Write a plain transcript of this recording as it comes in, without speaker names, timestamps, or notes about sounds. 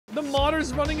The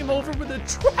modder's running him over with a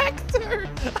tractor.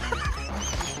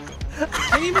 I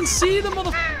can't even see the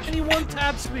motherfucker and he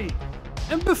one-taps me.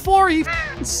 And before he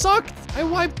sucked. I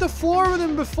wiped the floor with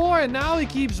him before and now he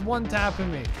keeps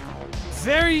one-tapping me.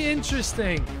 Very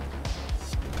interesting.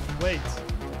 Wait.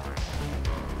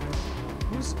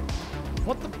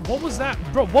 What was that?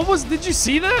 Bro, did you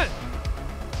see that?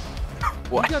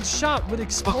 What? He got shot with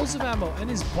explosive ammo and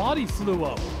his body flew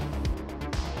up.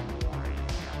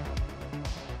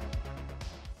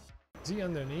 Is he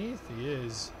underneath? He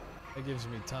is. That gives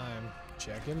me time.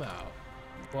 Check him out.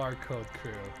 Barcode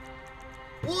crew.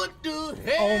 What the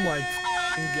hell? Oh my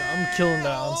God, I'm killing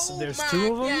that. There's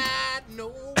two of them.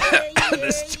 No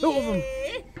There's two of them.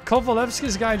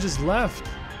 Kovalevsky's guy just left.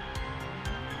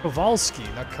 Kowalski,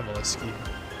 not Kovalevsky.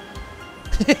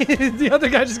 The other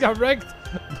guy just got wrecked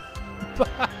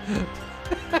by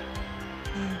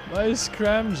a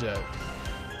scramjet.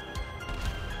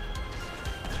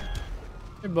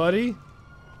 Hey, buddy.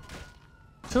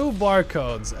 2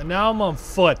 barcodes, and now I'm on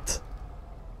foot.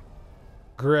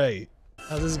 Great.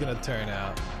 How's this gonna turn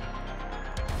out?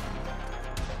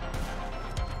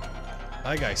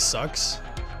 That guy sucks.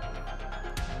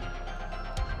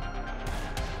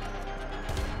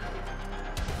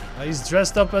 Oh, he's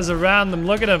dressed up as a random.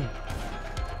 Look at him.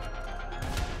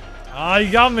 Ah,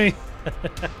 you got me.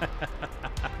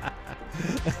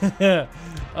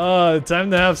 Oh,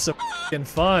 time to have some f***ing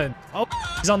fun. Oh,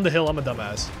 he's on the hill. I'm a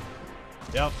dumbass.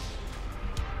 Yep.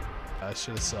 I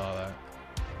should have saw that.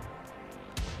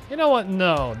 You know what?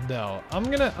 No. I'm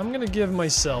gonna give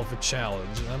myself a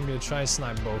challenge, and I'm gonna try and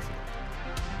snipe both of them.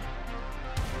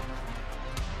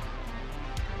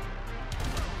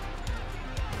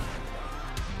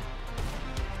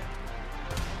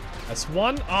 That's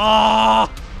one.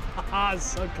 Ah! Oh,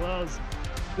 so close.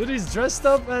 Dude, he's dressed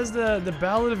up as the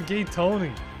Ballad of Gay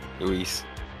Tony. Luis.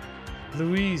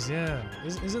 Louise, yeah.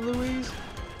 Is it Louise?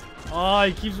 Oh,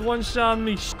 he keeps one-shotting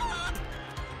me.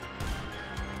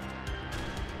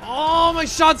 Oh, my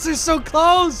shots are so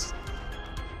close!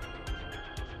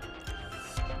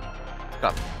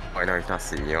 Stop. Oh, I know he's not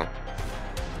CEO.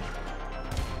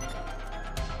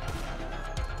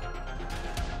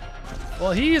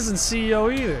 Well, he isn't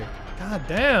CEO either. God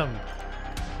damn.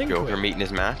 Joker meeting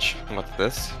his match. What's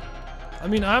this? I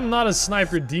mean, I'm not a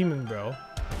sniper demon, bro.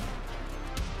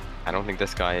 I don't think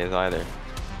this guy is either.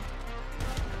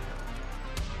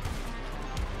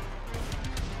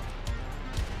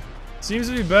 Seems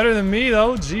to be better than me,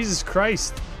 though. Jesus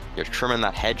Christ. You're trimming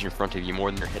that hedge in front of you more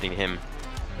than you're hitting him.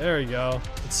 There we go.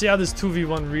 Let's see how this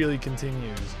 2v1 really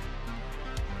continues.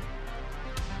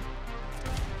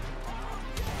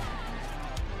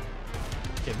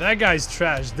 Okay, that guy's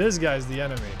trash. This guy's the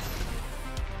enemy.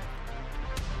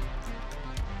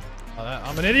 Oh,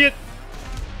 I'm an idiot.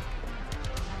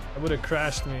 That would have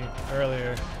crashed me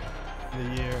earlier in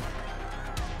the year.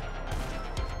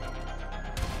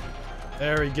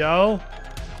 There we go.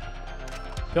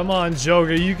 Come on,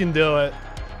 Joker. You can do it.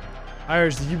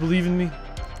 Irish, do you believe in me?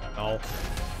 No.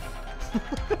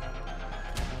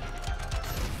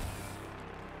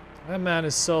 That man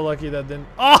is so lucky that didn't.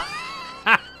 Oh!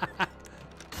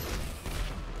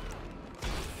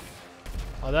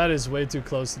 Oh, that is way too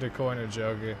close to the corner,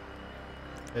 Joker.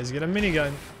 He's got a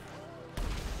minigun.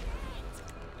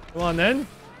 Come on, then.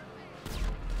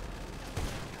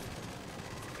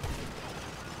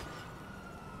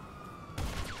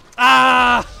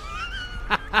 Ah!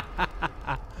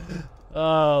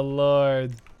 Oh,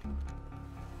 Lord.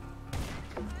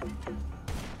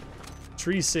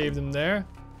 Tree saved him there.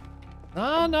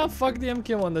 Ah, no, fuck the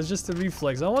MK1. That's just a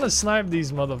reflex. I want to snipe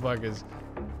these motherfuckers.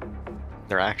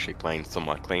 They're actually playing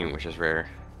somewhat clean, which is rare.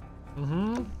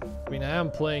 Mm-hmm. I mean, I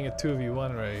am playing a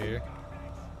 2v1 right here.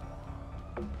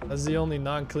 That's the only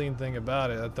non-clean thing about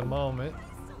it at the moment.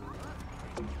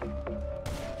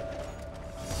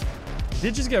 He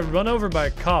did just get run over by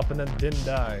a cop and then didn't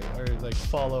die. Or, like,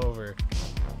 fall over.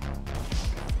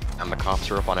 And the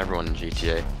cops are up on everyone in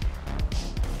GTA.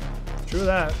 True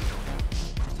that.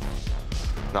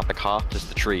 Not the cop, just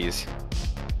the trees.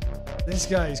 This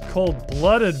guy is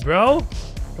cold-blooded, bro.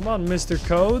 Come on, Mr.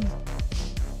 Code.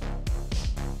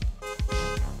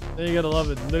 Then you gotta love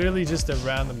it. Literally just a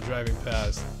random driving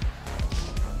past.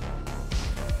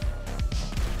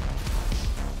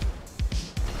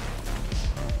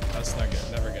 That's not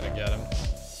good. Never gonna get him.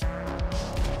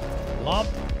 Lop.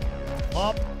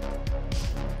 Lop.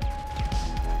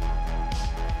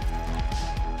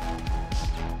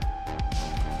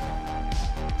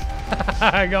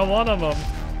 I got one of them.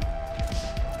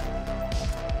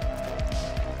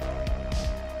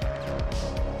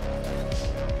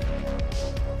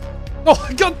 Oh,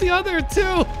 I got the other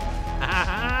too!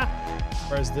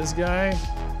 Where's this guy?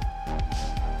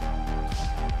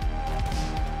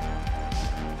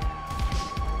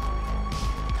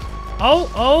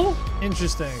 Oh,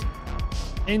 interesting.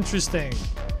 Interesting.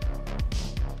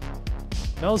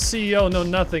 No CEO, no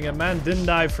nothing. A man didn't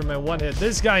die from a one hit.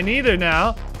 This guy neither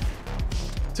now.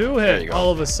 2 hit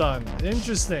all of a sudden.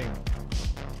 Interesting.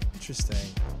 Interesting.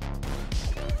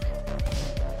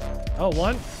 Oh,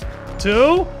 1,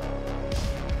 2,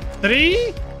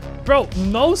 3. Bro,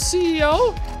 no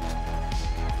CEO?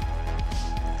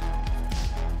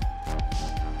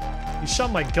 He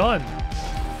shot my gun.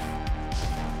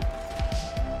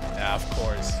 Yeah, of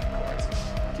course.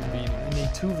 Can be in a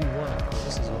 2v1, of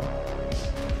course, as well.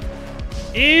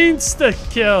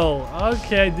 Insta-kill!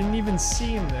 Okay, didn't even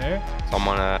see him there.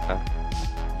 Someone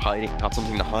hiding, got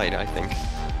something to hide, I think.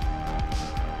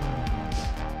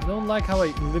 I don't like how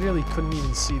I literally couldn't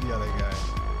even see the other guy.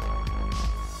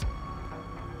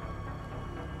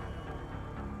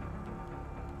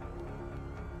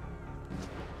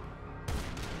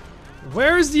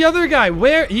 Where is the other guy?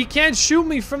 Where? He can't shoot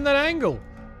me from that angle.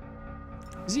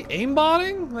 Is he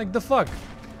aimbotting? Like the fuck?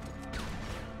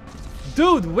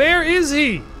 Dude, where is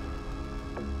he?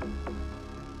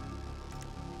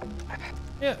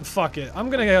 Yeah, fuck it. I'm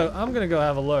gonna go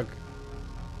have a look.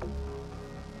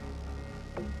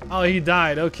 Oh, he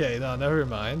died. Okay, no, never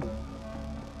mind.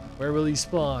 Where will he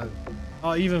spawn?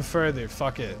 Oh, even further.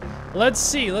 Fuck it. Let's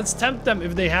see. Let's tempt them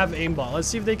if they have aimbot. Let's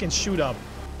see if they can shoot up.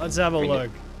 Let's have a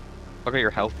look. Look at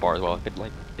your health bar as well. If it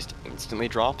like just instantly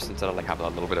drops instead of like having a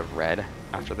little bit of red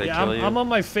after they kill you. I'm on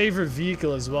my favorite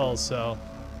vehicle as well, so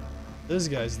this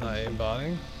guy's not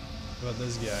aimbotting. What about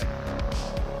this guy?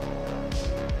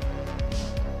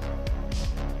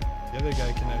 The other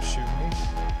guy cannot shoot me.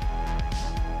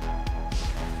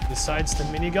 Decides to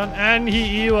minigun and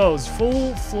he EOs.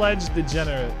 Full-fledged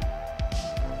degenerate.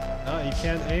 No, he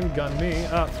can't aim gun me.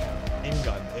 Aimbot.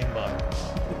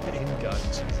 Aimgun,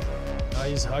 Jesus. Oh,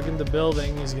 he's hugging the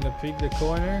building. He's gonna peek the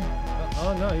corner.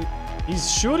 Oh no, he's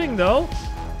shooting though.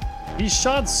 He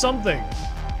shot something.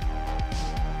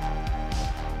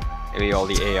 Maybe all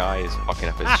the AI is fucking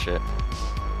up his shit.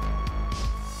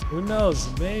 Who knows?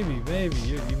 Maybe.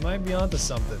 You might be onto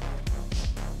something.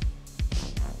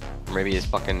 Or maybe his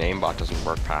fucking aimbot doesn't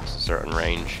work past a certain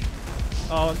range.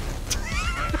 Oh.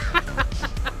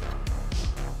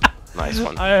 Nice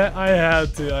one. I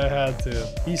had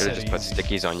to. He said just put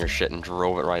stickies on your shit and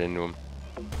drove it right into him.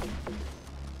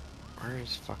 Where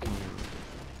is fucking...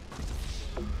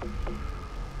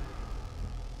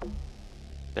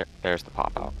 There's the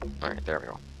pop out. Alright, there we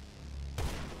go.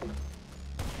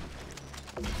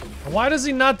 Why does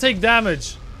he not take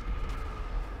damage?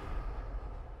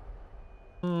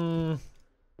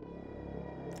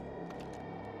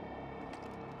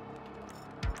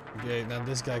 Okay, now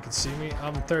this guy can see me.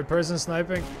 I'm third person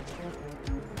sniping.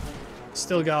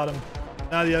 Still got him.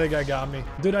 Now the other guy got me.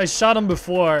 Dude, I shot him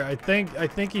before. I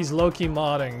think he's low-key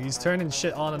modding. He's turning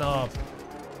shit on and off.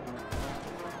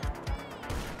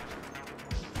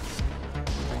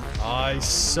 Oh, he's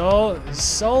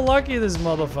so lucky, this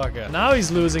motherfucker. Now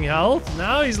he's losing health.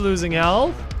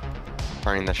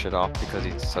 Turning that shit off because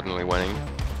he's suddenly winning.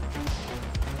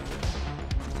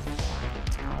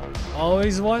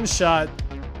 Always one shot.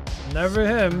 Never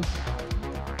him.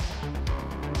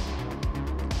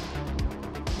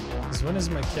 Because when is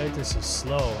my character so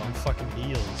slow? I'm fucking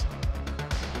heals.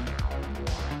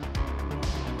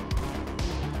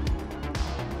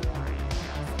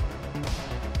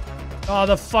 Oh,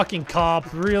 the fucking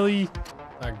cop. Really?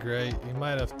 Not great. You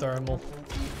might have thermal.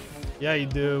 Yeah, you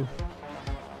do.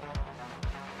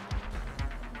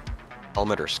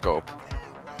 Helmet or scope?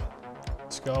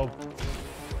 Scope.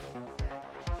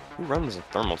 Who runs a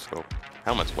thermal scope?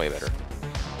 Helmet's way better.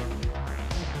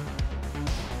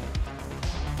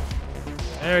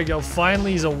 There we go.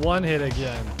 Finally, he's a one-hit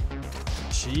again.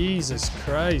 Jesus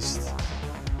Christ.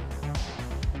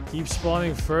 Keep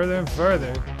spawning further and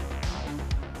further.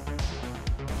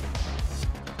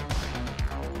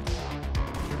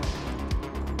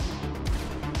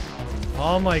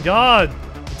 Oh my god.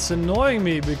 It's annoying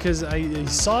me because I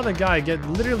saw the guy get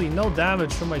literally no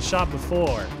damage from my shot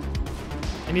before.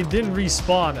 And he didn't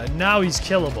respawn, and now he's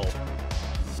killable.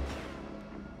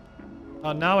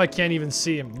 Oh, now I can't even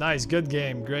see him. Nice, good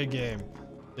game, great game.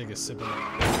 Take a sip of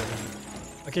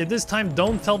it. Okay, this time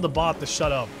don't tell the bot to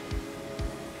shut up.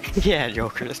 Yeah,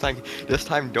 Joker, this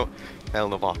time don't tell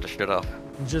the bot to shut up.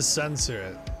 Just censor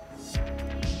it.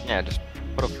 Yeah, just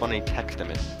put a funny text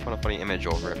image, put a funny image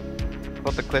over it.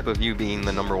 Put the clip of you being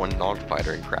the #1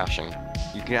 dogfighter and crashing.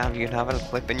 You can have a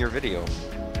clip in your video.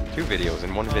 2 videos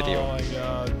in one video. Oh my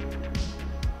god.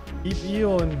 Keep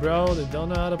EOing, bro. They don't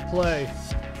know how to play.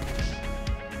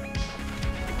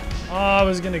 Oh, I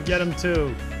was gonna get him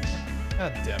too.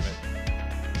 God damn it.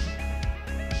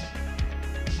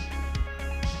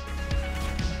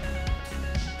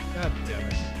 God damn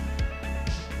it.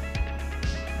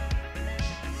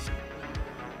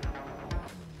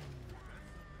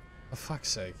 For fuck's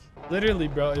sake. Literally,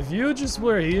 bro, if you just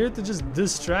were here to just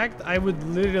distract, I would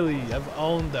literally have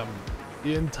owned them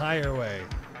the entire way.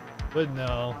 But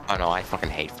no. Oh no, I fucking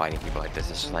hate fighting people like this.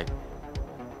 It's just like,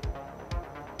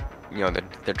 you know,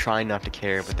 they're trying not to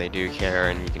care, but they do care,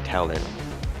 and you can tell they're.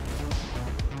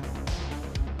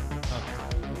 Oh,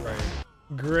 right.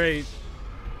 Great.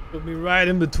 Put me right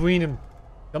in between him.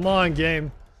 Come on,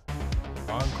 game.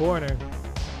 Wrong corner.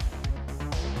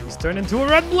 He's turned into a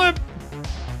red blip.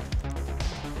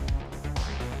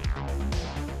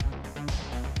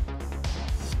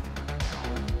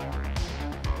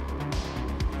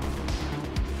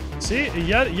 See,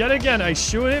 yet again, I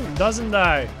shoot him, doesn't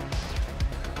die.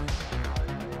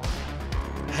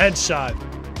 Headshot.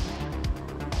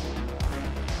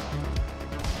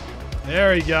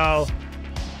 There we go.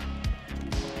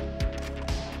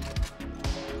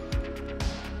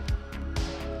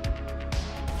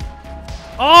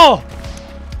 Oh!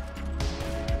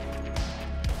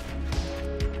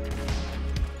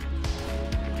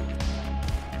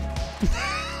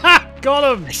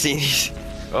 Got him! I see these.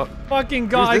 Oh. Fucking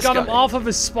god, I got him guy? off of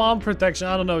his spawn protection.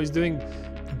 I don't know, he's doing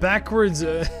backwards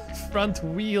front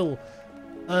wheel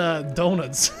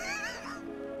donuts.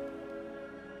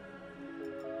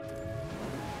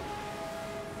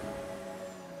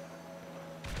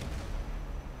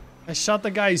 I shot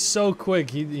the guy so quick,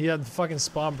 he had fucking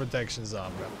spawn protections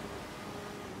on, bro.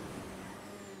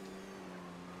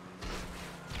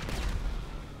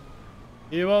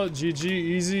 Evo, GG,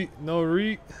 easy, no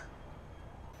re.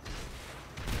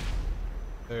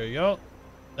 There you go.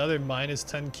 Another minus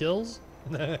 10 kills.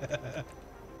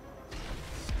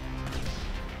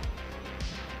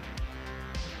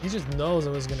 He just knows I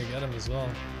was gonna get him as well.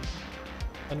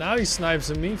 And now he snipes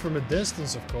at me from a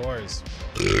distance, of course.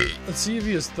 Let's see if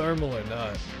he is thermal or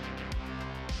not.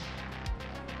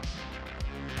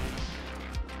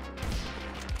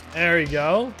 There we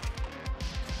go.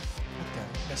 Okay,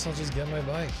 guess I'll just get my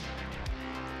bike.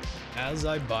 As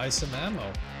I buy some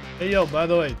ammo. Hey yo, by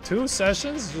the way, 2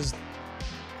 sessions, just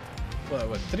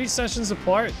what 3 sessions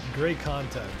apart, great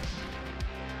content.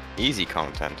 Easy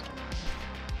content.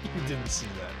 You didn't see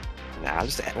that. Nah,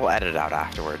 we'll edit it out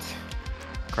afterwards.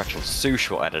 Correction,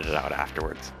 Sush will edit it out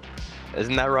afterwards.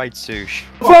 Isn't that right, Sush?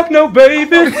 Fuck no,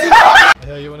 baby!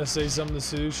 Yeah, you wanna say something to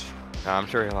Sush? I'm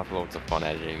sure he'll have loads of fun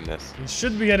editing this. He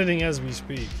should be editing as we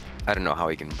speak. I don't know how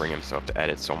he can bring himself to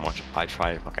edit so much. I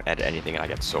try to fucking edit anything and I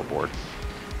get so bored.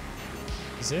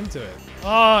 He's into it.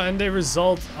 Oh, and they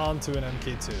result onto an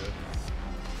MK2.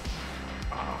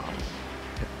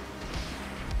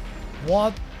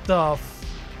 What the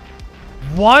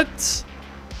what?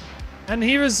 And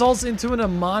he results into an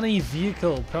Amani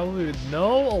vehicle, probably with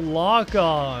no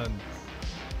lock-on.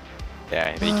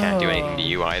 Yeah, but he can't do anything to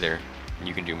you either.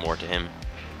 You can do more to him.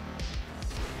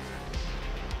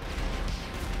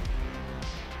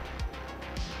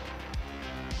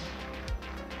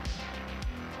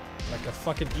 Like a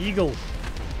fucking eagle.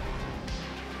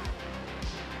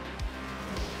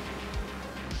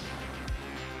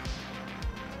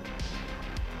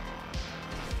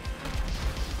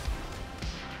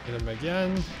 Hit him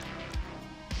again.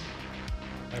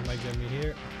 That might get me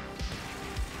here.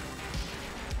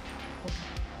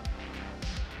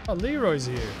 Oh, Leroy's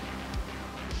here.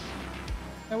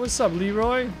 Hey, what's up,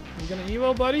 Leroy? You gonna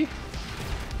emo, buddy?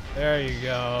 There you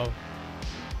go.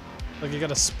 Look, you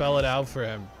gotta spell it out for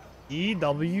him.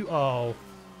 E-W-O. Oh,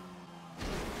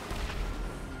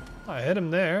 I hit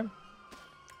him there.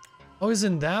 Oh, he's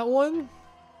in that one?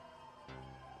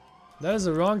 That is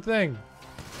the wrong thing.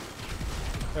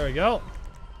 There we go.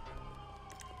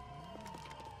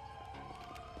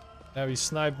 Now we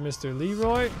sniped Mr.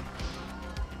 Leroy.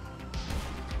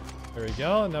 There we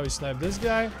go. Now we snipe this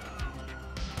guy.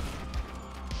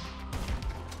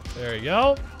 There we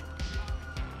go.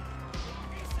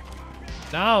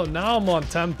 Now I'm on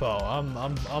tempo.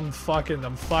 I'm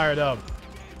fired up.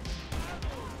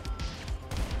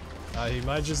 He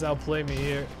might just outplay me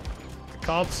here. The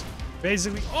cops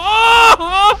basically.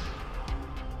 Oh!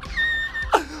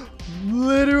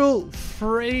 Literal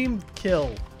frame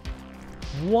kill.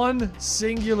 One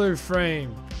singular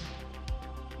frame.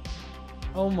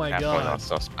 Oh my god. That's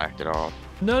not suspect at all.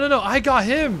 No, I got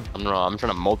him. I'm trying to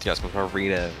multitask. I'm trying to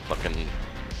read a fucking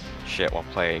shit while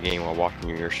playing a game while watching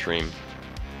your stream.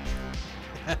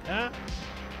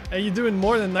 And you're doing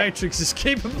more than Nitrix is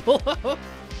capable of.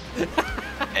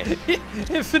 Hey.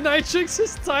 If Nitrix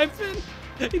is typing,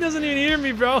 he doesn't even hear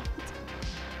me, bro.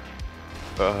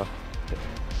 I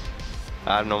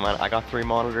don't know, man. I got 3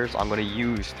 monitors. I'm gonna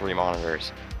use 3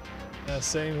 monitors. Yeah,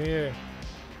 same here.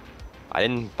 I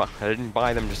didn't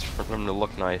buy them just for them to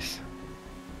look nice.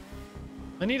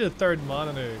 I need a 3rd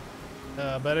monitor.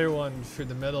 Better one for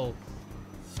the middle.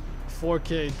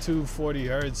 4K 240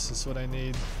 Hz is what I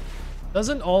need.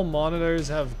 Doesn't all monitors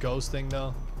have ghosting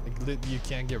though? Like you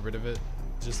can't get rid of it.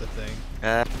 It's just a thing.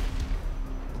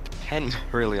 Depends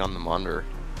really on the monitor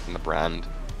and the brand.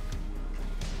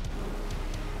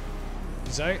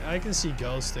 Cause I can see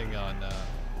ghosting on. I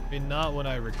mean, not when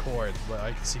I record, but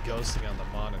I can see ghosting on the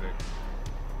monitor.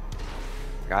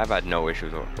 I've had no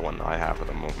issues with the one I have at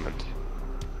the moment.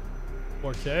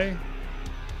 4K?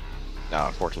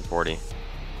 No, 1440.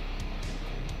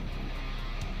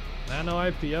 Nano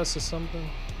IPS or something,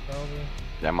 probably.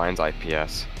 Yeah, mine's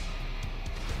IPS.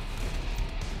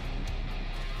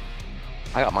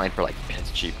 I got mine for like piss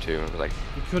cheap too. It was like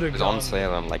You could have it was on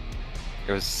sale on like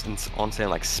on sale on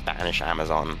like Spanish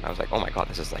Amazon. I was like, oh my god,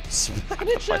 this is like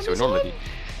Spanish price it would normally be.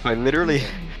 So I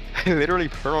literally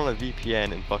put on a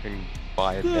VPN and fucking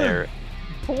buy it there.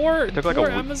 Poor It took like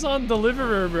a Amazon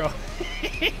deliverer, bro.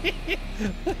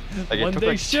 Like it One took day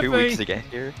like 2 weeks shipping. to get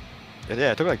here.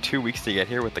 Yeah, it took like 2 weeks to get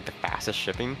here with like the fastest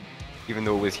shipping, even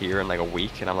though it was here in like a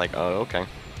week. And I'm like, oh okay.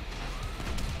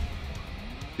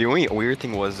 The only weird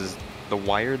thing is the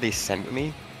wire they sent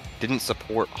me didn't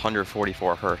support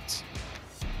 144 hertz.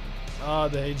 Oh,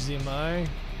 the HDMI.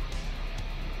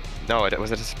 No, it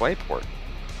was a display port.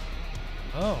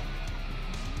 Oh.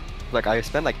 Like I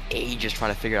spent like ages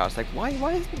trying to figure it out. It's like, why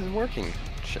isn't this working?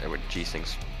 Shit, with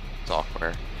G.Sync's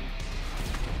software.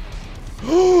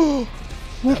 That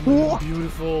was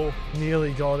beautiful.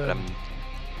 Nearly got it.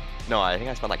 No, I think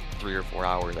I spent like 3 or 4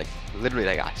 hours. Like literally,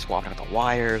 like I swapped out the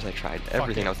wires. I tried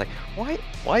everything. it. I was like,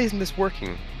 why isn't this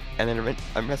working? And then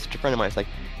I messaged a friend of mine. It's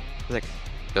like,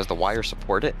 does the wire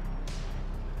support it?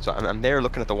 So I'm there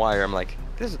looking at the wire. I'm like,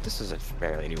 this is a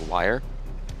fairly new wire.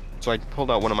 So I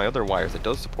pulled out one of my other wires that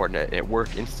does support it. It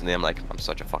worked instantly. I'm like, I'm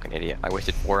such a fucking idiot. I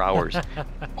wasted 4 hours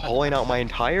pulling out my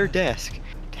entire desk,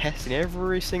 testing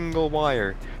every single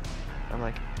wire. I'm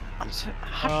like, how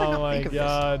did I not think of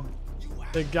god.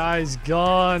 The guy's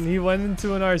gone. He went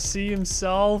into an RC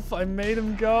himself. I made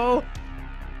him go.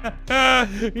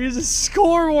 He's a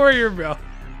score warrior, bro.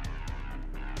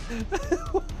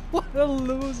 What a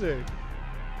loser.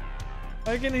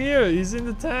 I can hear it. He's in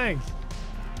the tank.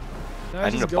 Now I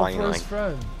just ended up go buying for his like,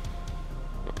 friend.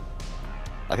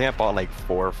 I think I bought like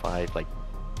 4 or 5 like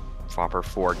proper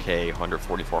 4K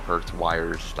 144 hertz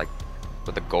wires, like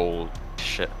with the gold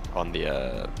shit on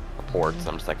the ports.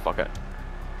 I'm just like, fuck it.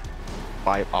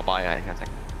 I'll buy it. I was like,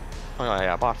 oh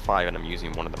yeah, I bought 5 and I'm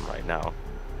using one of them right now.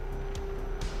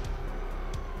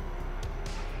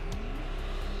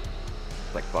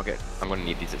 Like, fuck it. I'm gonna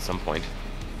need these at some point.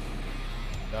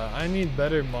 I need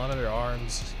better monitor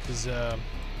arms because they're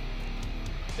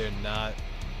not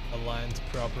aligned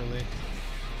properly.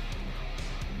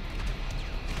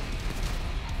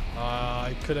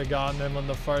 I could have gotten them on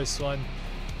the first one.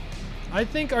 I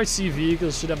think RC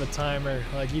vehicles should have a timer.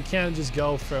 Like you can't just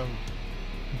go from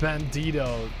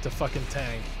Bandito to fucking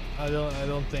tank. I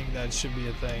don't think that should be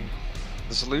a thing.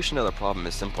 The solution to the problem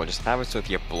is simple. Just have it so if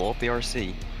you blow up the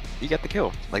RC, you get the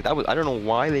kill. Like that was, I don't know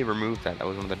why they removed that. That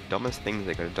was one of the dumbest things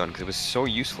they could have done because it was so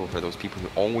useful for those people who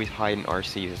always hide in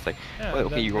RCs. It's like, Yeah, well,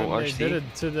 okay, you roll RC. They did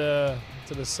it to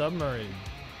the submarine,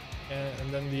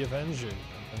 and then the Avenger.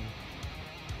 And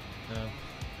then,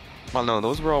 Well, no,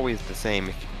 those were always the same.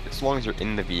 As long as you're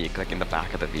in the vehicle, like in the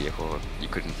back of the vehicle, you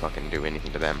couldn't fucking do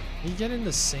anything to them. He getting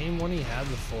the same one he had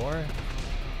before?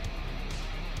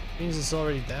 Means it's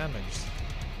already damaged.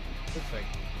 Perfect.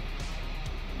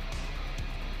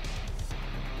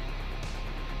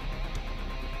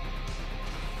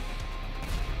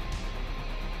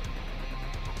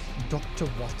 Dr.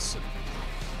 Watson.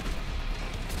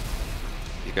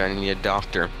 You're gonna need a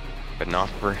doctor, but not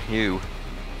for you.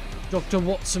 Dr.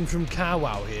 Watson from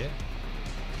Cow here.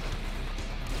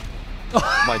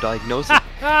 My diagnosis.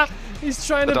 He's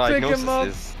trying to pick him up.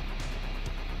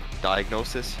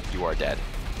 Diagnosis, you are dead.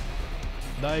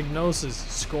 Diagnosis,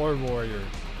 score warrior.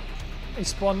 He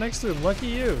spawned next to him, lucky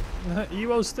you.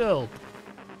 Evo still.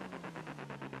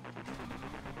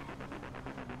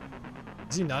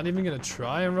 Is he not even gonna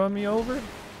try and run me over?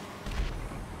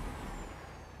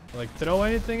 Like throw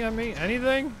anything at me?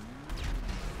 Anything?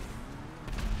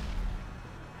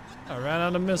 I ran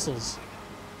out of missiles.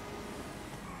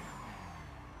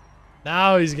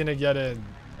 Now he's gonna get in.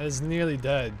 And it's nearly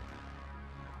dead.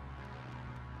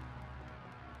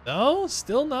 No,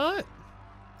 still not.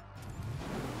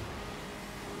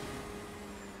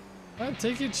 Well,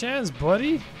 take your chance,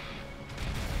 buddy.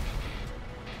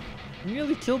 You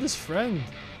nearly killed his friend.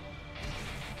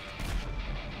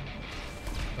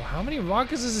 Well, how many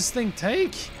rockets does this thing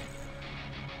take?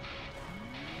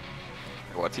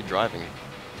 What's he driving?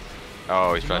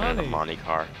 Oh, he's driving a Monty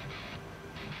car.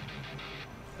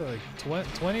 Like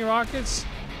 20 rockets?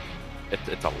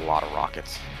 It's a lot of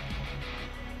rockets.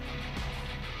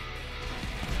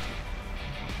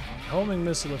 Homing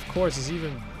missile, of course, is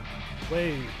even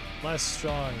way less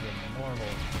strong than normal.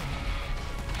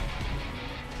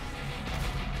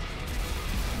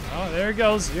 Oh, there it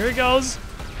goes. Here it goes.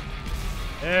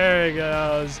 There it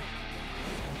goes.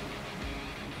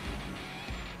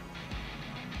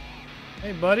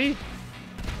 Hey, buddy.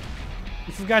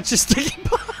 You forgot your sticky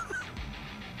bomb.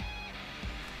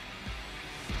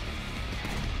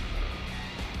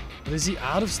 Is he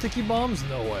out of sticky bombs?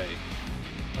 No way.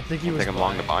 I think he was. I think I'm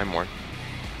long to buy more.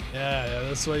 Yeah,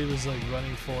 that's why he was like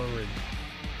running forward.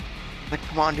 Like,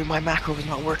 come on, dude, my macro is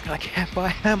not working. I can't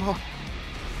buy ammo.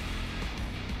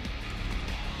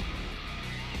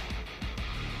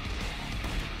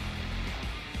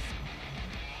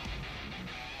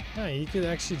 Yeah, you could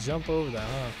actually jump over that,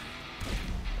 huh?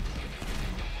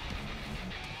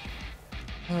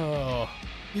 Oh,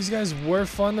 these guys were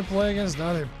fun to play against.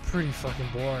 Now they're pretty fucking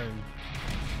boring.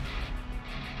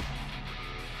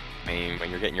 I mean, when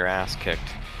you're getting your ass kicked.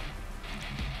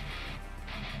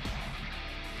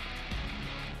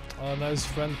 Oh, now his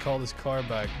friend called his car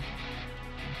back.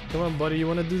 Come on, buddy. You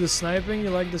want to do the sniping? You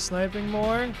like the sniping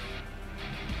more?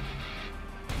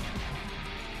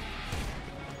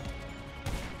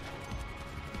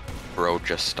 Bro,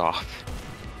 just stop.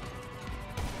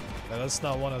 No, that's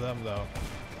not one of them, though.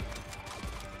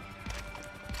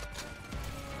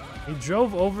 He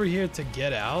drove over here to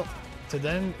get out, to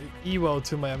then EWO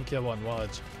to my MK1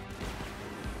 watch.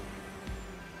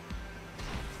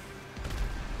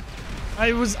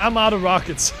 I'm out of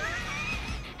rockets.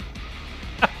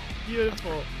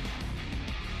 Beautiful.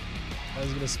 I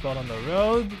was gonna spawn on the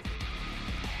road.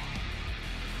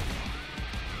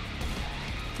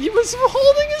 He was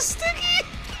holding a sticky!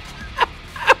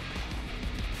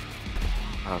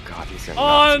 Oh god, he's gonna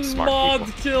knock some smart On-mod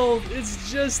people. killed.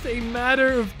 It's just a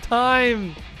matter of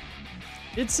time.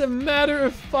 It's a matter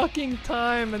of fucking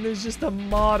time, and there's just a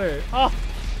modder. Oh.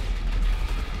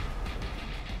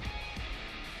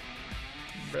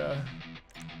 Bruh.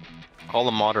 Call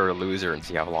a modder a loser and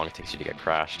see how long it takes you to get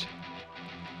crashed.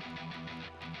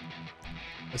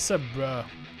 I said bruh.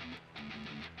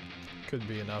 Could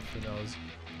be enough, who knows.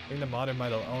 I think the modder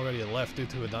might have already left due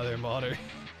to another modder.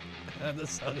 And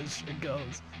that's how this shit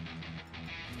goes.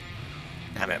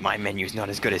 Damn it, my menu's not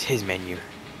as good as his menu.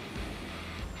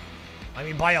 I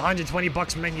mean, buy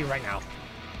 $120 menu right now.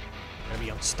 You're gonna be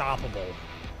unstoppable.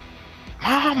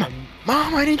 Mom!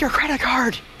 Mom, I need your credit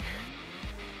card!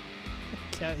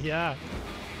 Can't, yeah.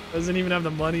 Doesn't even have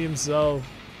the money himself.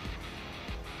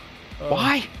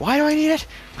 Why? Why do I need it?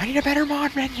 I need a better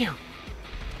mod menu.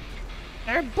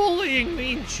 They're bullying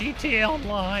me in GTA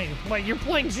Online. Wait, you're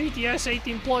playing GTS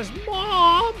 18 Plus,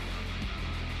 Mom?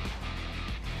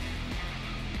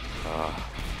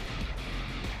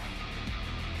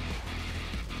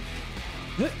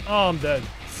 Oh, I'm dead.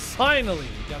 Finally,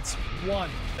 that's one.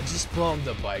 I just blown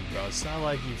the bike, bro. It's not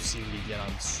like you've seen me get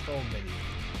on so many.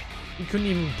 You couldn't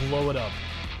even blow it up.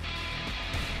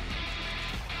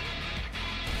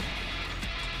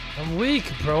 I'm weak,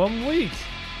 bro. I'm weak.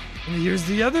 And here's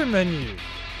the other menu.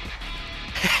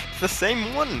 It's the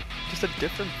same one, just a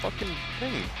different fucking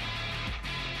thing.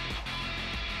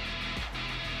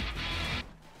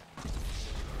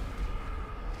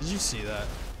 Did you see that?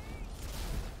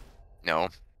 No.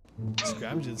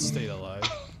 Scramjet stayed alive.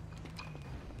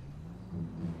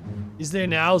 Is there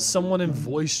now someone in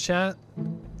voice chat?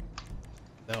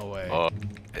 No way.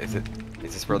 Is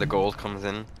this where the gold comes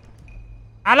in?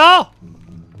 Hello?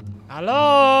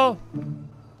 Hello?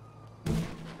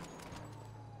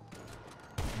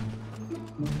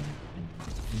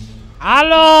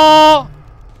 Hello?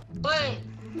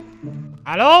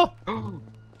 Hello?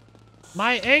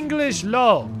 My English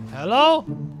low. Hello?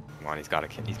 Come on, he's got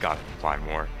to apply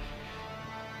more.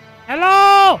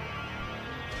 Hello?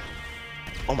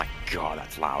 Oh my god,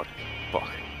 that's loud. Fuck.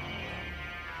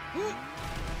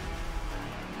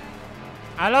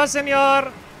 Hello,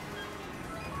 senor.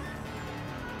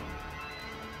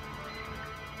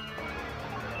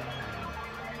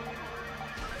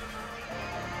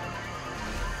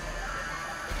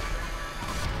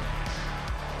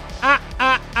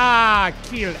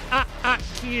 Kill.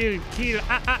 Kill.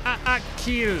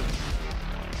 Kill.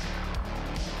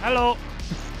 Hello.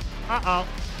 Uh-oh.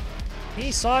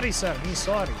 He's sorry, sir. He's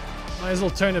sorry. Might as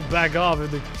well turn it back off if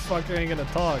the fucker ain't gonna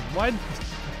talk. Why?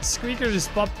 Squeaker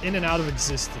just popped in and out of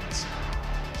existence.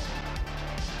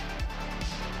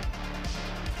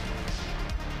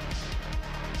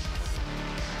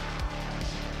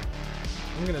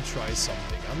 I'm gonna try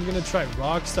something. I'm gonna try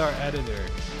Rockstar Editor.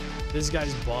 This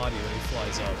guy's body when he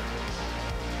flies up.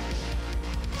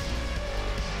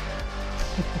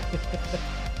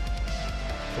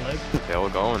 Click. Still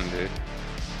going, dude.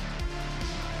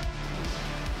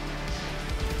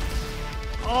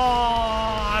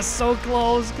 Oh, so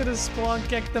close. Could have spawn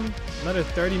kicked them. Another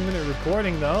 30-minute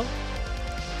recording though.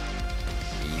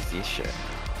 Easy shit.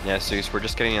 Yeah, so we're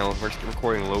just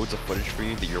recording loads of footage for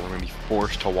you that you're going to be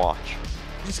forced to watch.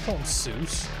 You just call him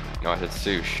Seuss. No, I said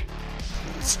Sush.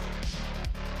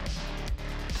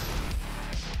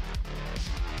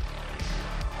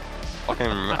 I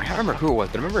can't remember who it was,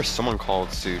 but I remember someone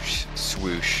called Sush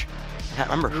Swoosh. I can't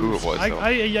remember who it was though.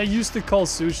 I used to call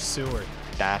Sush Sewer.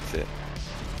 That's it.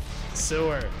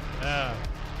 Sewer. Yeah.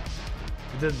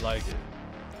 I didn't like it.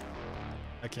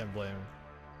 I can't blame him.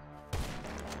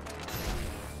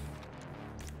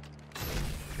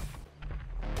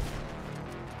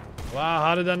 Wow,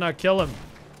 how did that not kill him?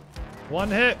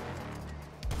 One hit.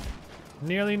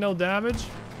 Nearly no damage.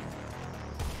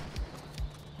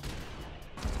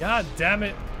 God damn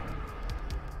it.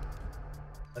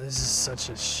 This is such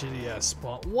a shitty ass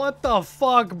spawn. What the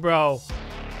fuck, bro?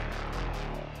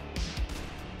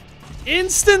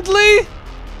 Instantly?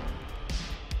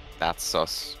 That's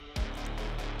sus.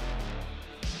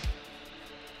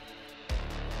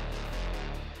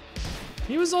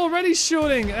 He was already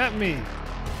shooting at me.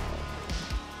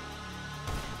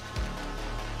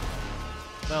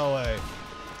 No way.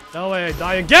 No way, I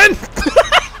die again!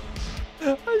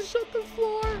 I shut the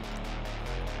floor.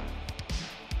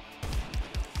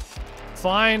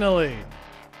 Finally.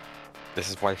 This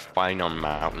is why fighting on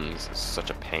mountains is such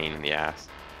a pain in the ass.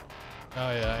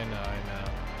 Oh yeah, I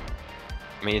know.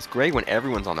 I mean, it's great when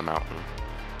everyone's on the mountain.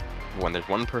 When there's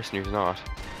one person who's not.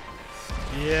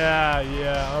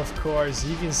 Yeah, of course.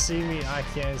 He can see me, I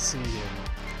can't see him.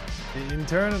 The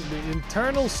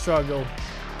internal struggle.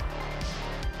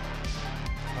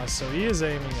 So he is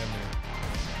aiming at me.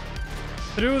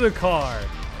 Through the car.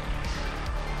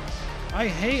 I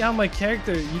hate how my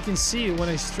character, you can see it when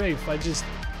I strafe.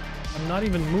 I'm not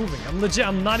even moving.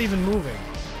 I'm not even moving.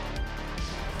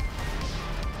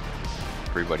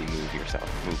 Everybody move yourself.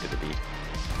 Move to the beat.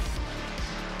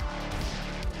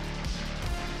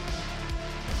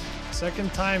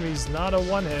 Second time, he's not a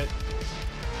one hit.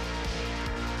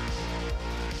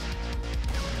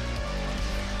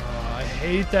 Oh, I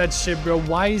hate that shit, bro.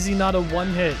 Why is he not a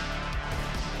one hit?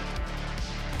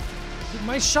 Dude,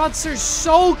 my shots are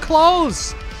so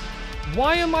close.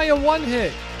 Why am I a one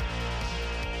hit?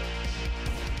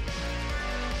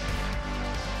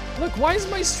 Look, why is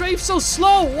my strafe so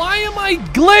slow? Why am I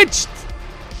glitched?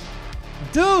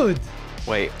 Dude.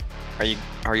 Wait,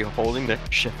 are you holding the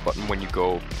shift button when you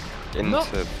go into? No.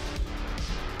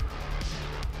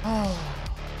 Oh.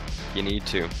 You need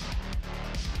to.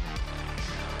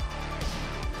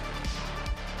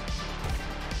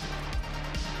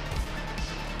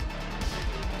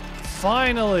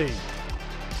 Finally.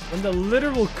 When the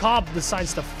literal cop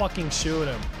decides to fucking shoot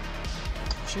him.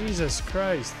 Jesus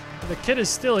Christ. The kid is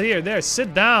still here. There,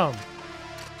 sit down.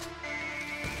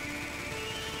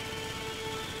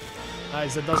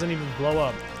 Nice, that doesn't even blow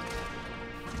up.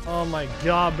 Oh my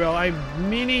god, bro. I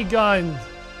minigunned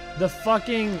the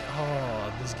fucking...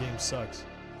 Oh, this game sucks.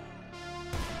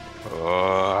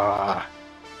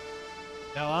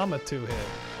 Now I'm a two-hit.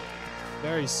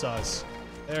 Very sus.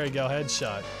 There we go,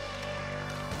 headshot.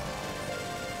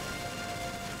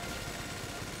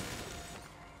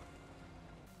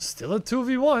 Still a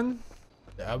 2v1.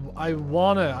 Yeah, I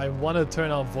wanna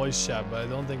turn on voice chat, but I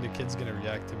don't think the kid's gonna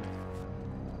react to me.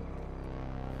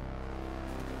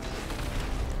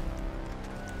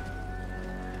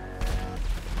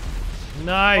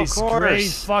 Nice, great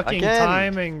fucking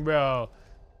timing, bro.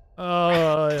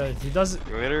 Oh, he doesn't.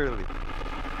 Literally.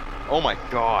 Oh my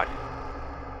god.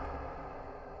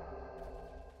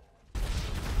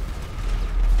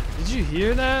 Did you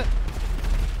hear that?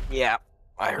 Yeah,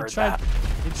 I heard that.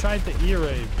 He tried to ear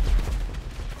rape.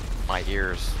 My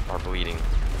ears are bleeding.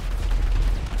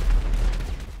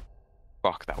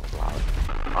 Fuck, that was loud.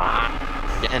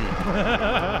 Again.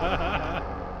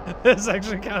 That's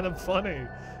actually kind of funny.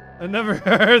 I never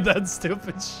heard that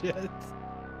stupid shit.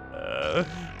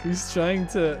 He's trying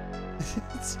to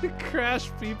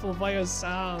crash people via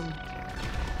sound.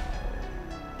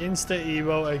 Insta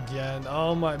Evo again.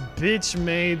 Oh my bitch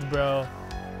made, bro.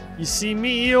 You see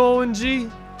me EOing, G?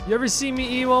 You ever see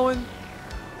me EOing?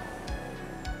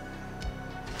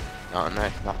 Oh,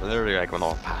 no, not literally like when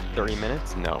all past 30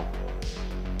 minutes? No.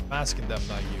 I'm asking them,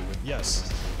 not you, but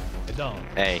yes. I don't.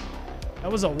 Hey.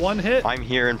 That was a one hit? I'm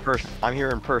here in person. I'm here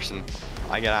in person.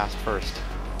 I get asked first.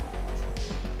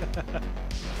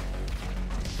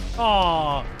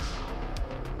 Aww.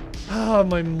 Ah,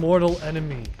 my mortal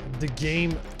enemy. The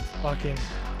game fucking...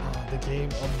 the game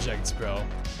objects, bro.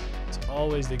 It's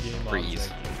always the game Trees.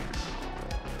 object.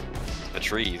 The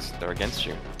trees, they're against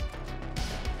you.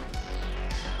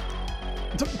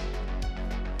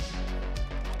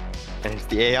 And it's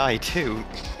the AI too.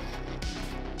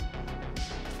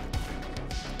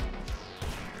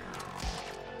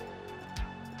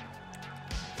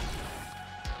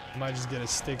 I might just get a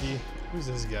sticky. Who's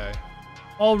this guy?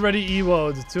 Already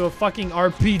EWO'd to a fucking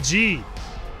RPG.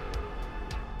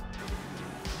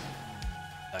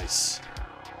 Nice.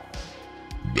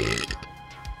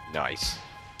 Nice.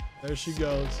 There she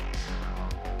goes.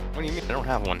 What do you mean? I don't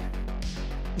have one.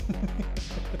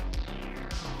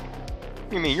 What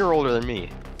do you mean? You're older than me.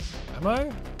 Am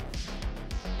I?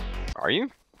 Are you?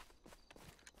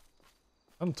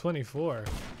 I'm 24.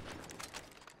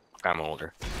 I'm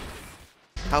older.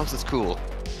 How's this cool?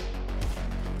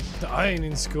 I ain't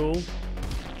in school.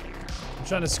 I'm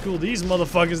trying to school these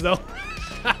motherfuckers though.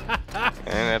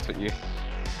 And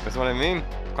that's what I mean.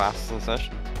 Class is in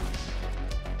session.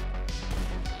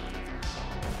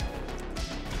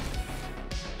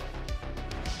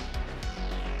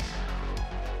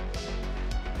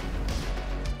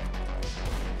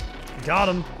 Got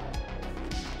him.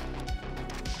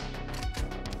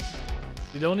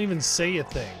 You don't even say a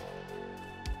thing.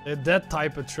 They're that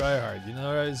type of tryhard, you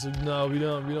know, right? So no, we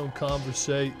don't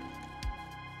conversate.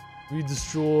 We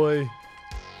destroy.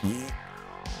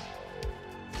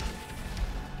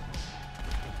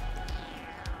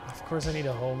 Of course I need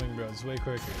a homing, bro. It's way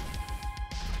quicker.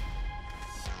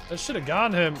 That should have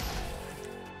gotten him.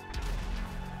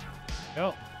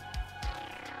 Yo.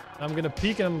 I'm gonna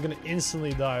peek and I'm gonna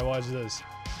instantly die. Watch this.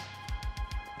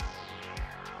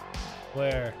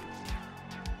 Where?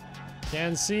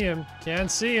 Can't see him. Can't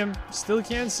see him. Still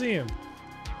can't see him.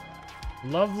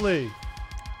 Lovely.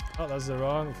 Oh, that's the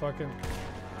wrong fucking...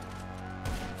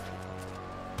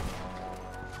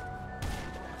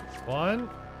 One.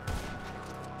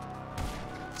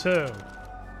 Two.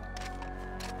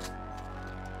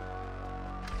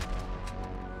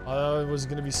 Oh, it was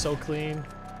gonna be so clean.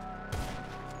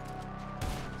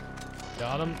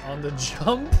 Got him on the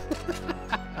jump.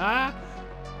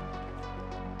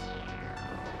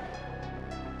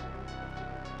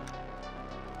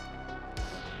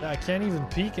 Yeah, I can't even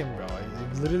peek him, bro. I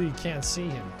literally can't see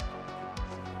him.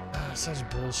 Ah, such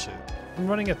bullshit. I'm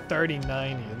running a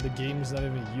 3090 and the game's not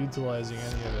even utilizing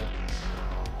any of it.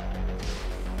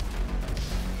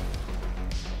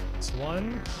 It's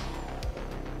one.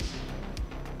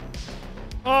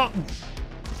 Oh!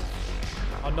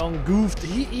 I done goofed.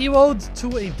 He EO'd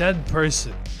to a dead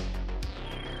person.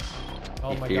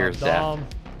 Oh my god, Dom.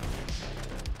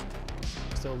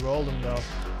 Still rolled him though.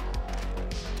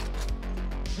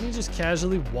 And he just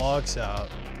casually walks out.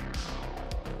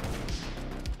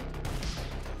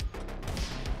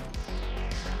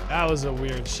 That was a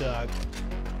weird shot.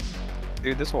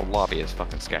 Dude, this whole lobby is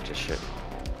fucking sketch as shit.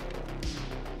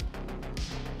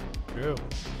 True.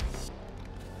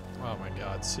 Oh my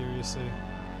god, seriously?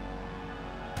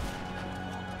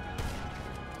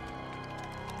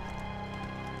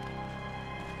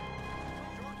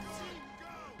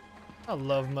 I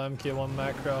love my MK1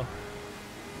 macro.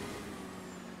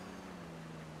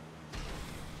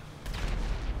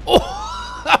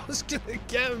 Oh! I was gonna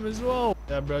get him as well.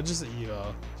 Yeah, bro, just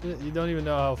Evo. You don't even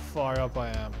know how far up I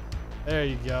am. There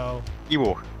you go.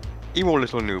 Evo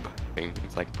little noob thing.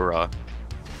 It's like, bruh.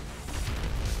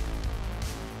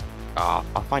 Ah,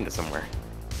 I'll find it somewhere.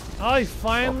 Oh, he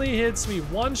finally hits me.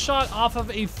 One shot off of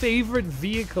a favorite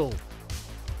vehicle.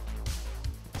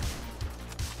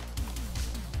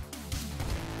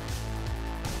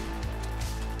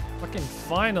 Fucking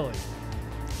finally.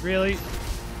 Really?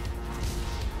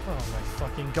 Oh my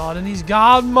fucking god, and he's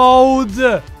god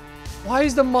mode! Why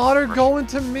is the modder going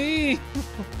to me?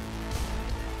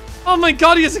 Oh my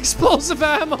god, he has explosive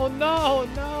ammo! No,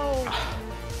 no!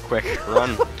 Quick,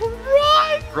 run!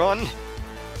 Run! Run!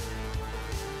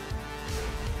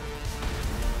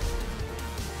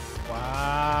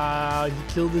 Wow,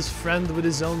 he killed his friend with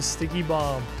his own sticky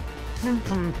bomb.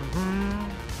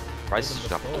 Price is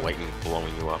just not blatantly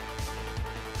blowing you up.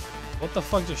 What the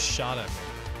fuck just shot at me?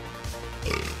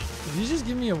 Did you just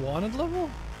give me a wanted level?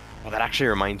 Well, that actually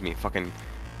reminds me, fucking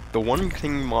The one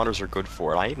thing modders are good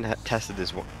for, I even tested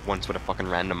this once with a fucking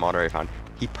random modder I found.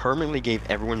 He permanently gave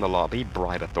everyone in the lobby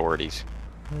bribe authorities.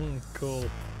 Cool.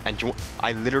 And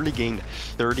I literally gained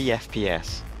 30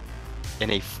 FPS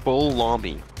in a full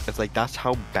lobby. It's like, that's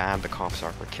how bad the cops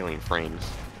are for killing frames.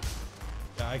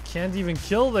 I can't even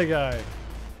kill the guy.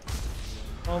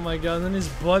 Oh my god, and then his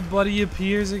blood buddy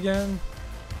appears again.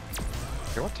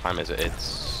 Okay, what time is it?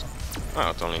 It's... Oh,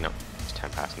 it's only... No, it's 10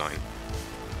 past 9.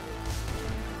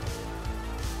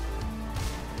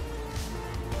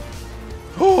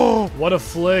 Oh, what a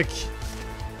flick.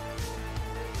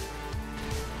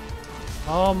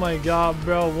 Oh my god,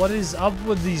 bro. What is up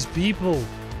with these people?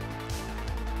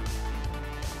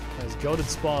 Let's go to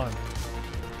spawn.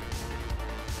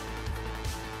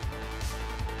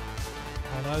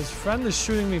 Oh no, his friend is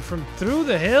shooting me from through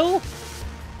the hill?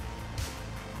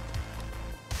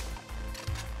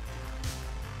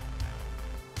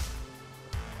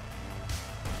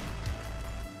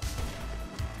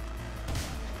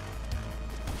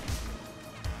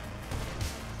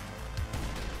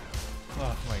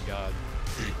 Oh my god.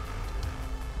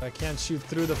 I can't shoot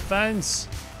through the fence.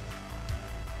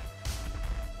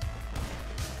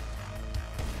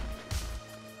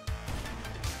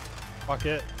 Fuck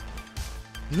it.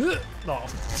 No.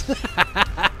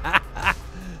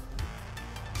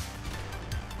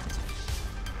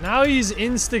 Now he's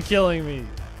insta-killing me.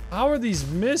 How are these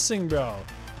missing, bro?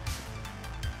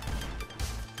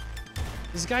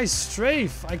 This guy's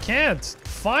strafe. I can't.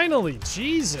 Finally.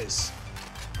 Jesus.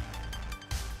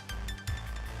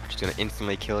 Just gonna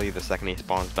instantly kill you the second he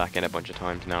spawns back in a bunch of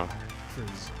times now.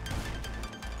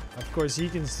 Of course, he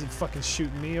can fucking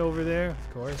shoot me over there.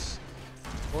 Of course.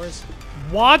 Of course.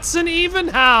 Watson, even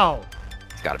how?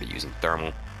 He's gotta be using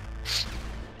thermal.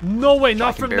 No way,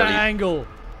 not from barely... that angle.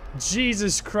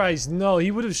 Jesus Christ, no.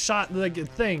 He would have shot like a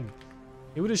thing.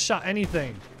 He would have shot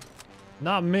anything.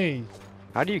 Not me.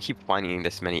 How do you keep finding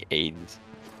this many aids?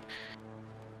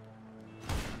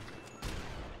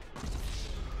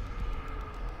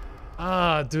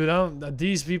 Ah, dude,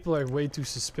 these people are way too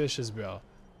suspicious, bro.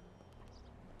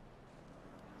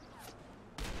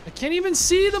 I can't even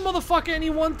see the motherfucker and he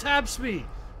one-taps me.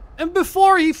 And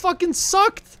before, he fucking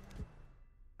sucked.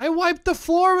 I wiped the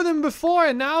floor with him before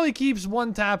and now he keeps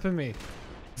one-tapping me.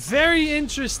 Very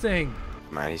interesting.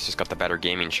 Man, he's just got the better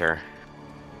gaming chair.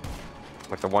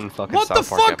 Like the one fucking What the South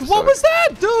Park fuck? episode. What was that,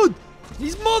 dude?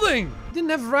 He's mudding.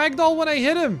 Didn't have ragdoll when I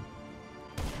hit him.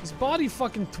 His body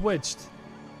fucking twitched.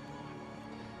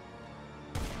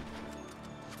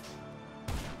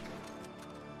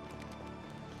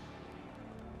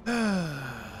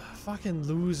 Fucking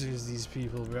losers, these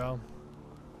people, bro.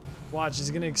 Watch,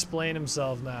 he's gonna explain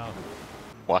himself now.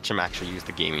 Watch him actually use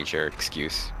the gaming chair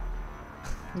excuse.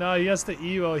 No, he has to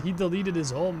EO. He deleted his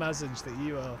whole message to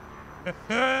EO.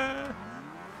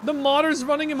 The modder's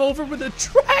running him over with a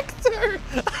tractor!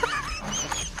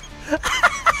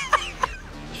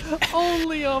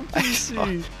 Only on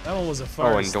PC. That one was a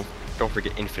farce. Oh, and don't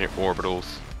forget infinite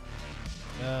orbitals.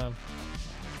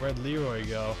 Where'd Leroy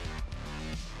go?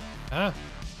 Huh?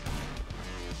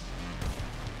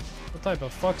 What type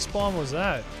of fuck spawn was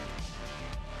that?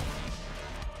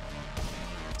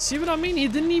 See what I mean? He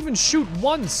didn't even shoot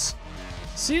once.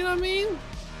 See what I mean?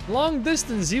 Long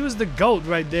distance, he was the GOAT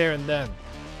right there and then.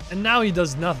 And now he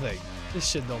does nothing. This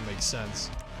shit don't make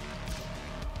sense.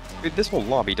 Dude, this whole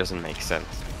lobby doesn't make sense.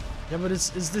 Yeah, but it's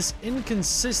this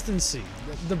inconsistency.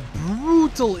 The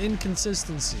brutal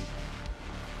inconsistency.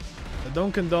 I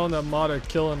don't condone that modder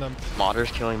killing them.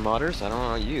 Modders killing modders? I don't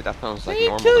know you. That sounds like He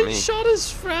normal to me. shot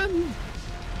his friend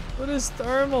with his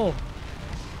thermal.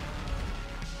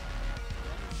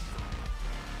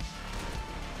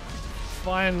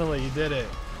 Finally, he did it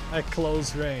at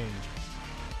close range.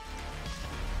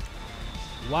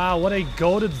 Wow, what a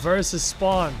goated versus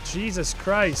spawn. Jesus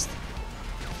Christ.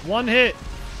 One hit.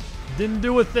 Didn't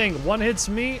do a thing. One hits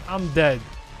me, I'm dead.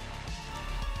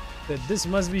 This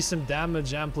must be some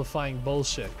damage amplifying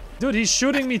bullshit. Dude, he's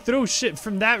shooting me through shit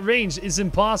from that range is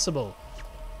impossible.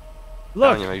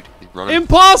 Look. He's running.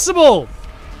 Impossible!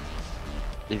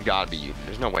 He's gotta be.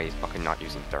 There's no way he's fucking not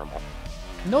using thermal.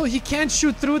 No, he can't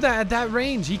shoot through that at that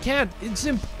range. He can't.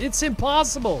 It's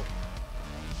impossible.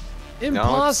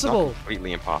 Impossible. No, it's not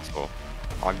completely impossible.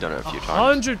 I've done it a few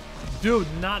times. 100. Dude,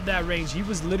 not that range. He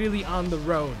was literally on the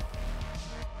road.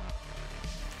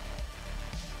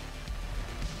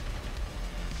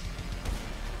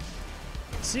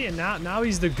 See, and now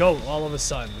he's the GOAT all of a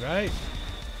sudden, right?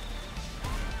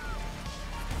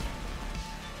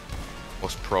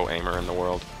 Most pro aimer in the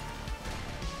world.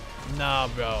 Nah,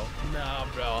 bro. Nah,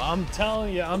 bro. I'm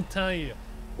telling you.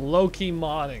 Low-key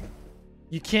modding.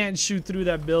 You can't shoot through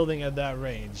that building at that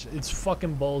range. It's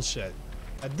fucking bullshit.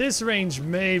 At this range,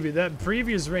 maybe. That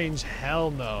previous range,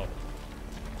 hell no.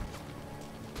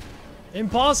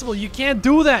 Impossible. You can't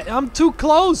do that. I'm too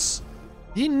close.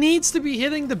 He needs to be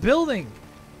hitting the building.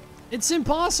 It's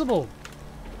impossible.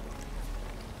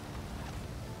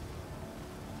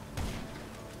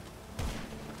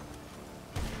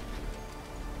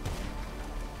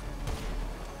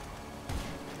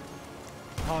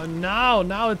 Oh,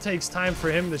 now it takes time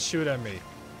for him to shoot at me.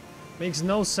 Makes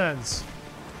no sense.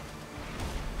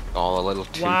 All a little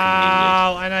too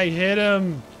wow, and I hit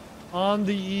him on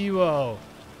the Evo.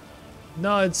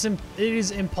 No, it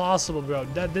is impossible, bro.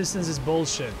 That distance is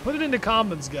bullshit. Put it in the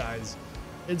comments, guys.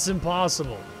 It's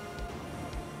impossible.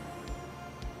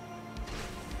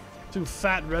 Two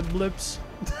fat red blips.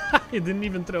 He didn't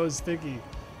even throw a sticky.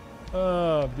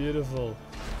 Oh, beautiful.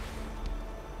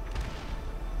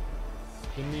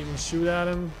 Didn't even shoot at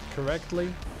him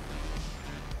correctly.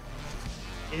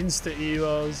 Insta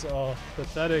evos. Oh,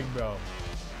 pathetic, bro.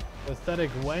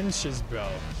 Pathetic wenches, bro.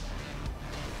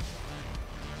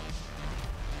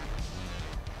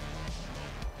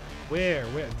 Where?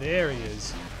 There he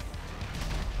is.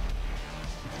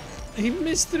 He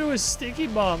missed through a sticky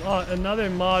bomb. Oh, another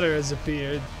modder has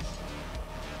appeared.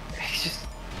 He's just...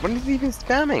 When is he even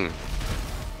spamming?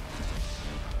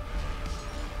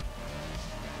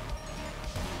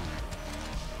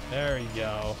 There we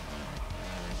go.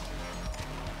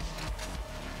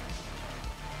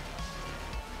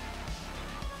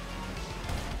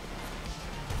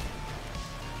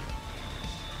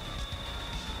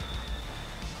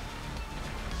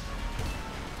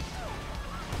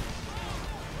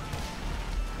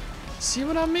 See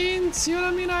what I mean? See what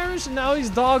I mean, Irish? Now he's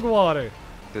dog water.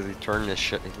 Does he turn this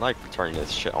shit? He like turning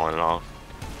this shit on and off.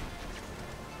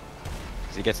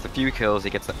 Cause he gets the few kills, he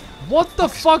gets the... What the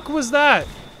fuck was that?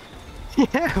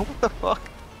 Yeah, what the fuck?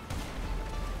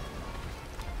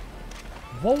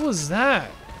 What was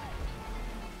that?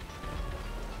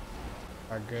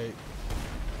 Alright, great.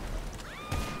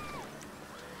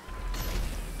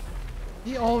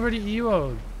 He already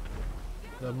EVO'd.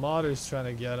 The modder's trying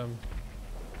to get him.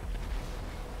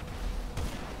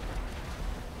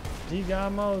 He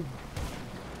God mode?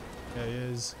 Yeah, he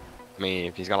is. I mean,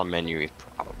 if he's got a menu, he's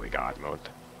probably God mode.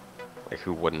 Like,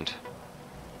 who wouldn't?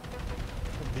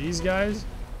 These guys?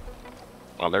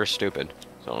 Well, they're stupid,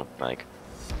 so, like...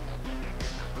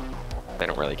 They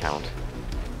don't really count.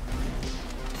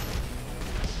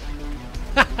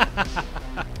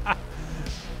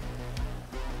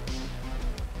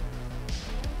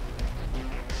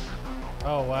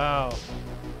 Oh, wow.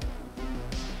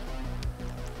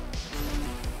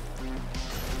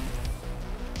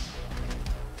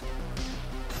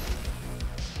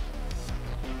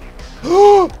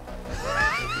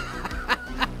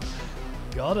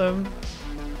 Got him.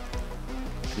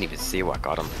 Didn't even see what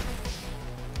got him.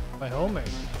 My homemade.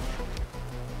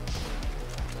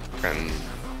 And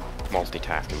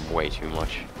multitasking way too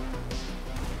much.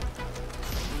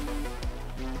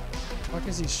 What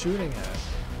is he shooting at?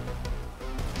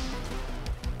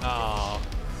 Oh.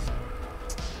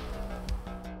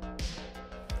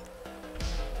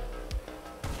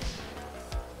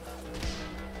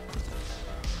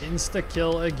 Insta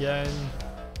kill again.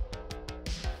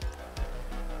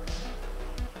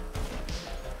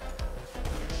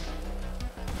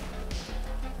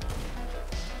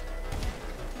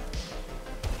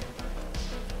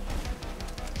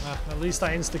 At least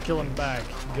I insta kill him back.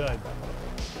 Good.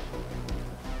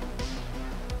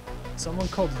 Someone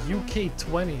called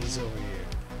UK20 is over here.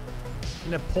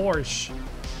 In a Porsche.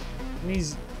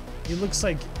 And he looks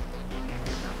like...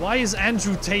 Why is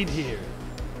Andrew Tate here?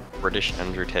 British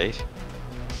Andrew Tate.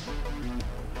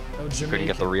 Oh, Couldn't Jamaican.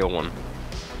 get the real one.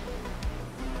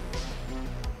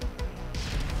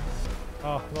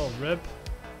 Oh, well, rip.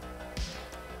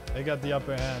 They got the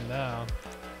upper hand now.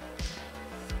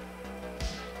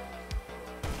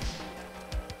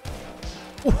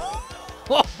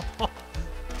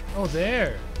 Oh,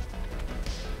 there.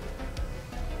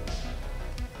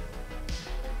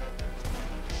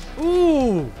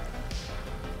 Ooh.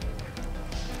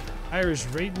 Irish,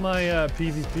 rate my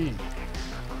PvP.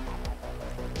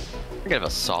 I give it a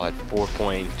solid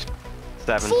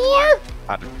 4.7.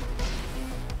 4?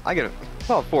 I give it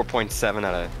about 4.7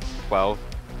 out of 12.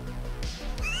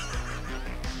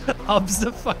 Ups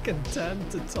the fucking 10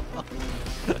 to 12.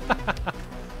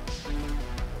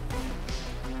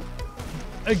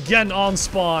 Again on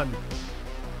spawn.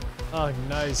 Oh,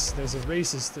 nice. There's a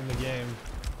racist in the game.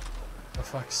 For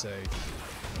fuck's sake.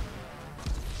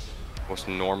 Most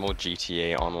normal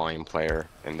GTA online player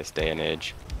in this day and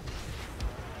age.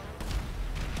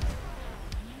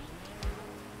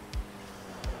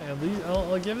 At least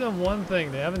I'll give them one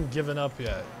thing. They haven't given up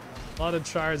yet. A lot of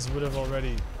tryhards would have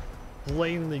already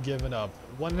blatantly given up.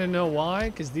 Want to know why?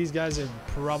 Because these guys are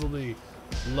probably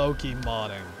low-key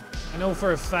modding. I know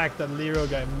for a fact that Lero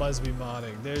guy must be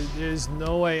modding. There's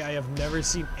no way. I have never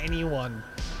seen anyone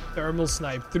thermal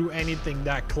snipe through anything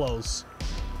that close.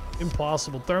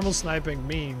 Impossible. Thermal sniping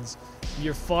means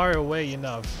you're far away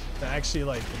enough to actually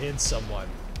like hit someone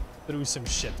through some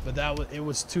shit. But it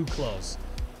was too close.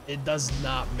 It does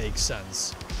not make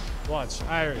sense. Watch,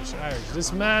 Irish.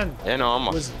 This man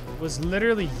was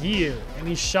literally here and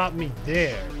he shot me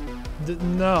there.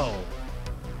 No.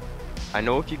 I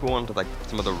know if you go onto like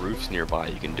some of the roofs nearby,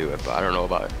 you can do it, but I don't know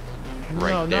about right there.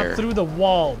 No, not through the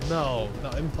wall. No,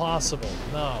 impossible.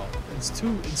 No, it's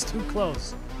too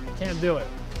close. Can't do it.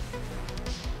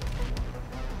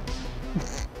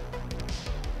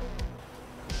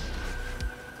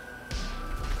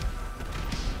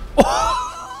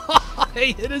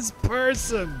 I hit his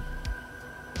person.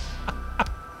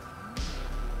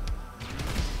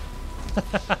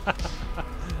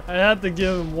 I had to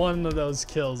give him one of those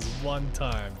kills one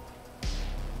time.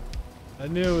 I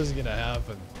knew it was gonna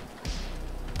happen.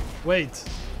 Wait.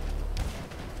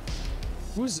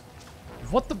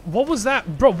 What was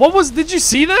that? Bro, did you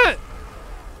see that?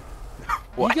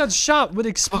 What? He got shot with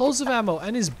explosive ammo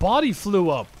and his body flew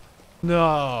up.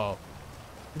 No.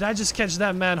 Did I just catch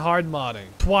that man hard modding?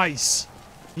 Twice.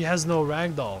 He has no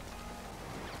ragdoll.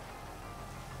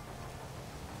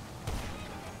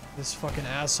 This fucking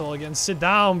asshole again. Sit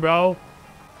down, bro.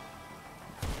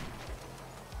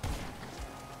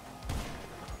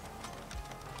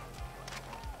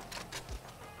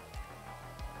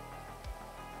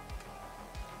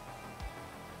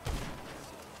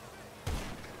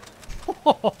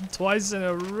 Twice in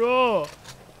a row.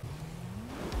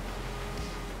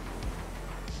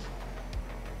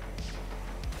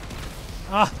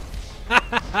 Ah.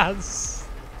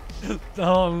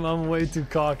 No, I'm way too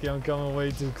cocky. I'm coming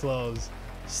way too close.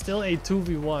 Still a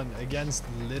 2v1 against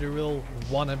literal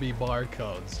wannabe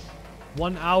barcodes.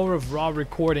 1 hour of raw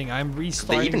recording. I'm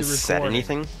restarting They even the recording. said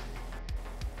anything?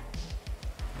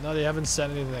 No, they haven't said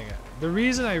anything. The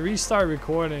reason I restart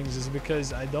recordings is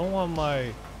because I don't want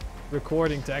my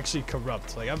recording to actually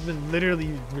corrupt. Like, I've been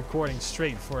literally recording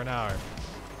straight for an hour.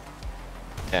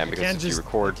 Yeah, because if you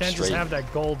record can't straight, just have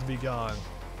that gold be gone.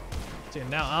 See,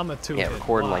 now I'm a 2-hit. yeah,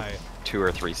 record in Why? like 2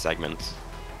 or 3 segments.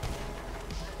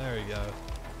 There we go.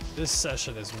 This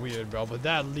session is weird, bro, but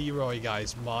that Leroy guy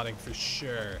is modding for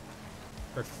sure.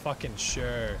 For fucking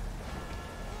sure.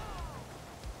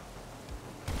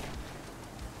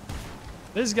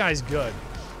 This guy's good.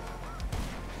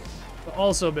 But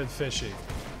also a bit fishy.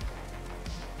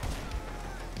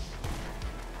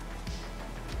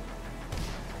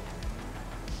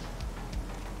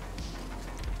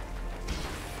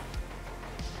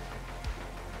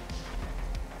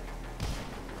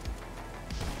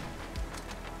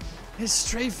 His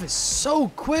strafe is so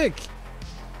quick.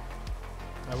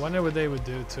 I wonder what they would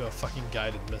do to a fucking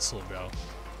guided missile, bro.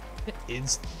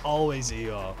 It's always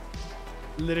EO.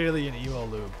 Literally an EO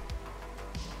loop.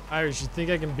 Irish, you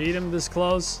think I can beat him this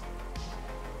close?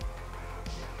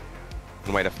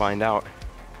 One way to find out.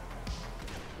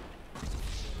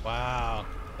 Wow.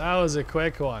 That was a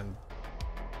quick one.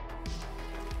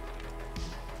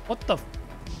 What the f—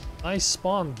 nice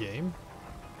spawn, game.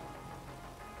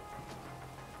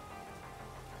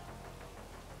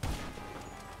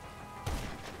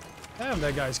 Damn,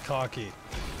 that guy's cocky.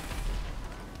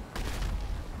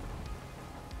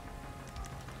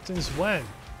 Since when?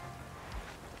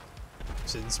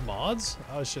 Since mods?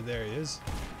 Oh shit, there he is.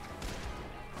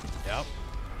 Yep.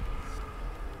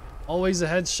 Always a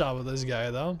headshot with this guy,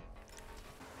 though.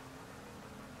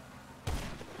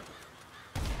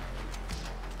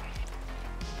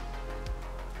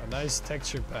 A nice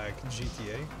texture pack,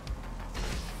 GTA.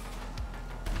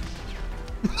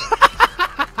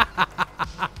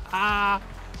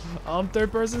 I'm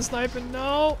third person sniping.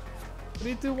 No.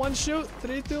 3, 2, 1 shoot.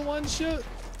 3, 2, 1 shoot.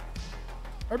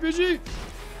 RPG.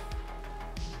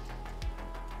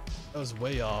 That was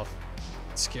way off.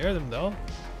 It scared him though.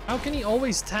 How can he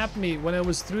always tap me when I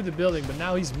was through the building, but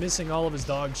now he's missing all of his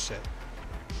dog shit?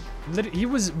 He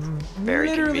was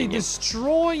literally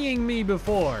destroying me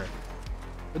before,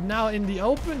 but now in the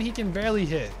open he can barely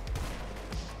hit.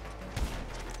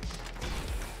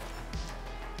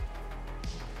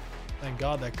 Thank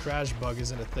God that crash bug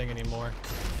isn't a thing anymore.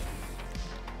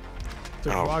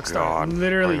 Took Rockstar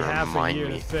literally half a year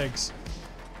to fix.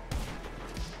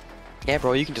 Yeah,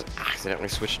 bro, you can just accidentally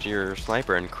switch to your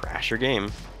sniper and crash your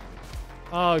game.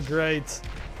 Oh, great.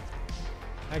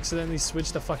 Accidentally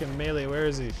switched to fucking melee. Where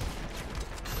is he?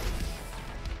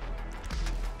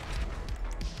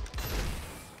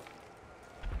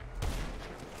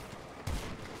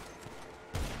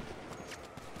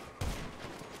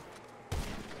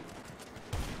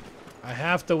 I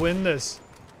have to win this.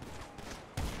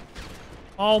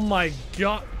 Oh my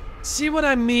god. See what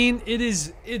I mean?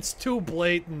 It's too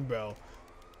blatant, bro.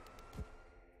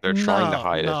 They're trying to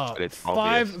hide it, but it's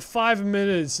obvious. 5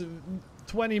 minutes,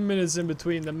 20 minutes in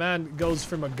between. The man goes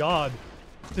from a god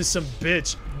to some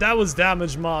bitch. That was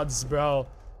damage mods, bro.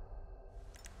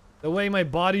 The way my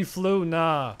body flew,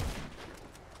 nah.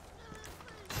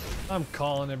 I'm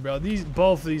calling it, bro.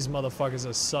 Both of these motherfuckers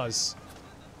are sus.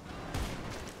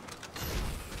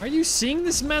 Are you seeing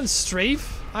this man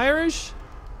strafe, Irish?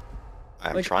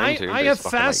 I'm trying to. I have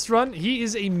fast run. He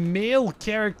is a male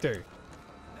character.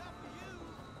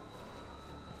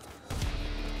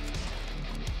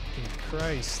 Fucking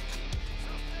Christ.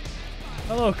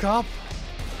 Hello, cop.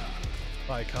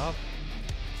 Bye, cop.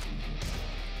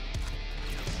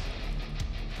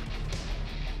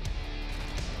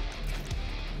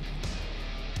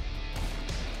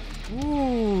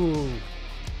 Ooh.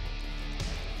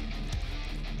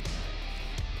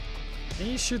 Can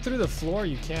you shoot through the floor?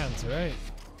 You can't, right?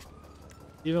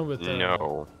 Even with the...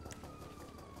 No.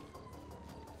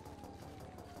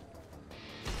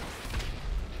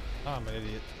 Oh, I'm an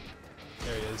idiot.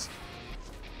 There he is.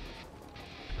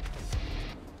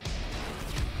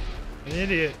 An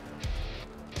idiot.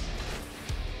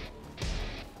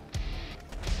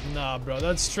 Nah, bro.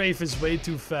 That strafe is way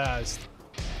too fast.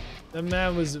 That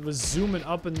man was zooming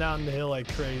up and down the hill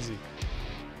like crazy.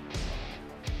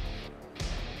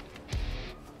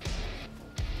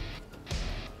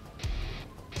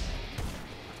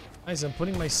 Guys, I'm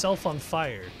putting myself on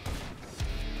fire.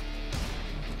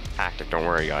 Tactic, don't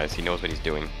worry, guys. He knows what he's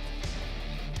doing.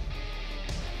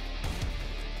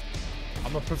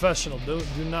 I'm a professional. Do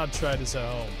not try this at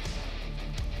home.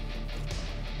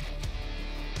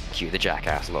 Cue the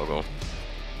jackass logo.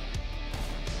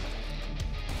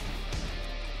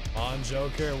 On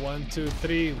Joker, 1, 2,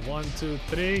 3, 1, 2,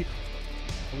 3.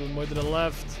 A little more to the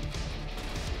left.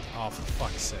 Oh, for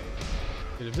fuck's sake.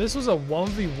 Dude, if this was a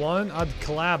 1v1, I'd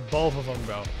collab both of them,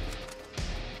 bro.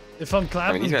 If I'm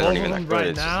clapping both of them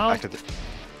right now... You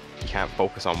can't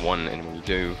focus on one, and when you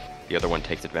do, the other one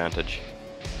takes advantage.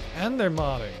 And they're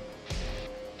modding.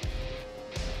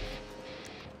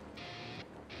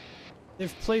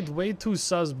 They've played way too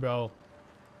sus, bro.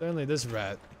 Certainly this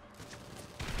rat.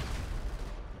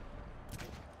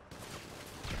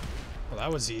 Well,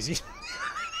 that was easy.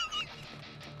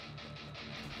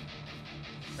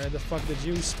 Where the fuck did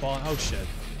you spawn? Oh shit.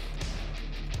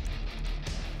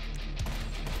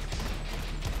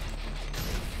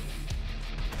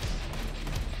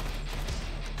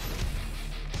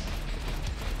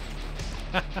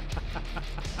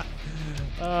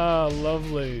 Ah,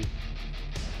 lovely.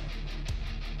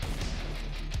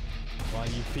 Come on,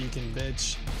 you peeking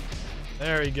bitch.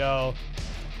 There we go.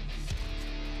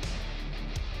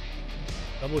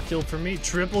 Double kill for me.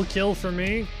 Triple kill for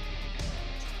me.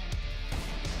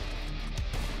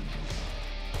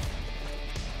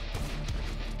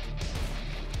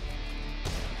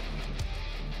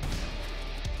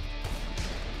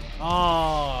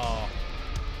 Oh.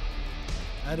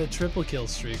 I had a triple kill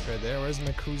streak right there. Where's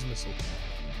my cruise missile?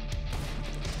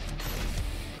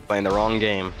 Playing the wrong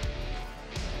game.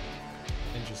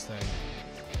 Interesting.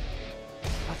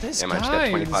 Oh, this I guy managed to get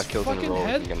 25 kills in a fucking row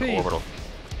head and get an peek. orbital.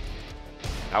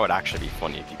 That would actually be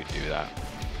funny if you could do that.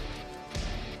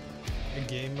 In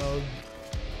game mode.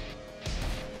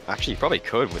 Actually, you probably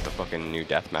could with the fucking new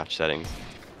deathmatch settings.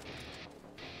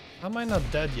 How am I not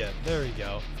dead yet? There we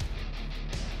go.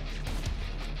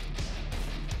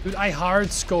 Dude, I hard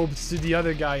scoped to the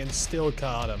other guy and still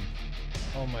caught him.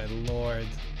 Oh my lord.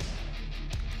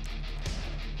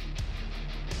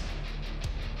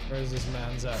 Where's this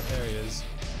man's at? There he is.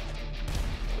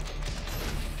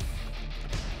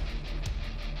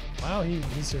 Wow, he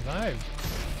survived.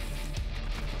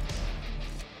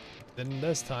 Didn't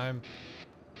this time.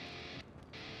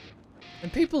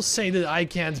 And people say that I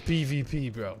can't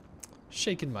PvP, bro.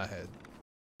 Shaking my head.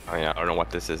 I mean, I don't know what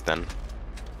this is then.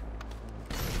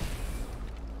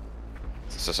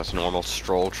 It's just a normal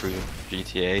stroll through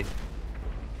GTA.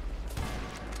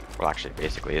 Well, actually, it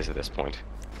basically is at this point.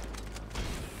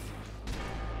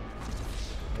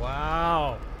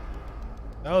 Wow.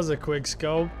 That was a quick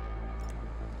scope.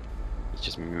 It's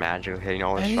just magic hitting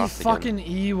all his And shots he fucking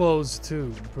EWOs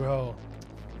too, bro.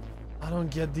 I don't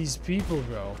get these people,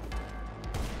 bro.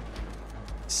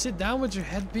 Sit down with your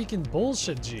head peeking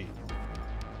bullshit, G.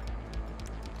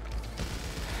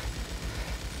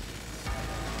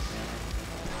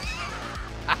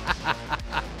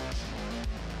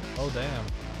 Oh damn.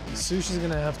 Sushi's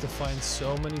gonna have to find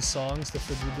so many songs to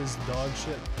fit with this dog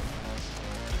shit.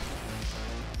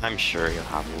 I'm sure you'll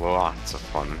have lots of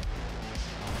fun.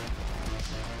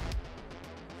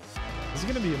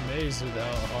 He's gonna be amazed with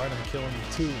how hard I'm killing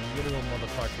two literal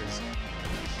motherfuckers.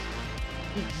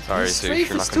 Sorry, His Zeus, strafe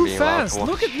you're is not gonna too be allowed fast. to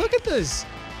watch. Look at this.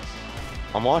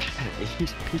 I'm watching it.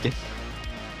 He's peeking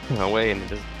away and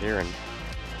disappearing.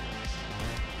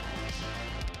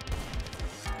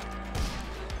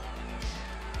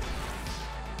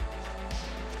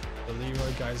 The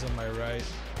Leroy guy's on my right.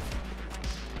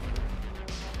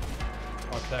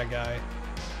 Fuck that guy.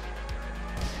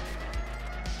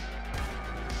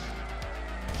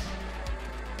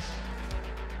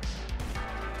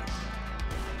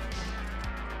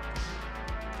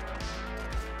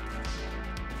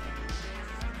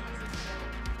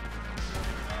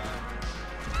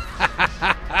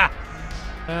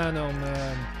 Man, oh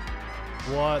man.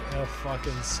 What a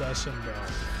fucking session, bro.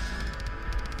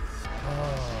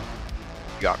 Oh.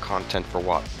 You got content for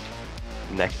what?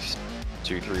 Next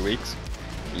 2-3 weeks?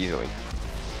 Easily.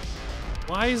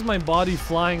 Why is my body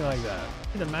flying like that?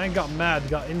 The man got mad,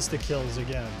 got insta-kills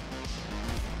again.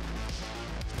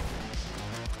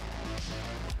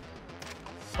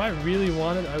 If I really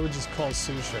wanted, I would just call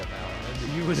Sush right now.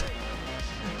 And you would...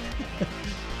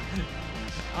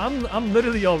 I'm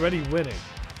literally already winning.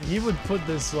 He would put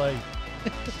this like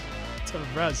to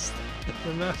rest.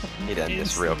 He'd end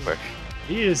this real quick.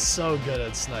 He is so good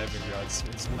at sniping, bro.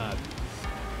 It's mad.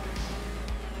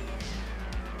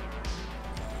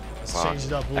 Let's change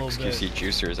it up a little XQC bit.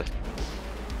 juicers.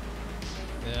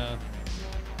 Yeah.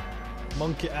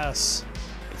 Monkey S.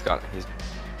 He's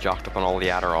jocked up on all the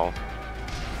Adderall.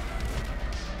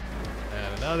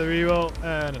 And another reroll,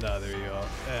 and another reroll,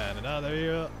 and another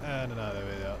reroll, and another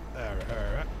reroll.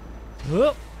 Alright.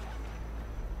 Whoop.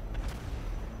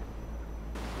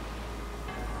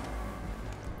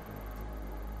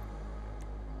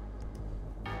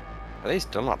 Are they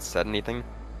still not said anything?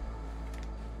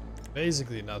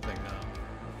 Basically nothing now.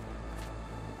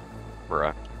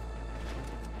 Bruh.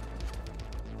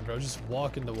 Bro, just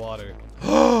walk in the water.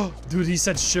 Dude, he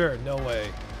said sure. No way.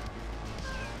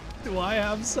 Do I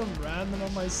have some random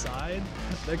on my side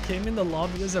that came in the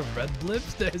lobby as a red blip?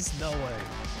 There's no way.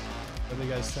 The other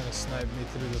guy's trying to snipe me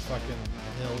through the fucking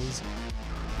hills.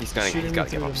 He's got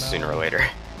to give up sooner or later.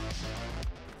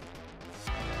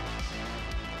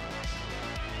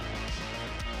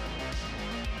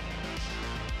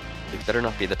 They better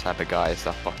not be the type of guys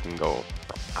that fucking go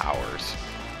for hours.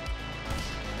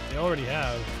 They already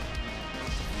have.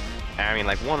 I mean,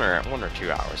 like 1 or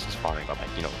 2 hours is fine, but like,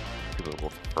 you know, people go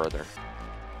further.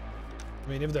 I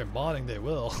mean, if they're modding, they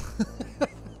will.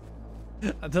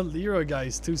 The Leroy guy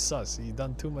is too sus. He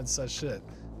done too much sus shit.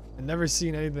 I've never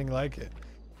seen anything like it.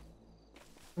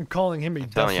 I'm calling him a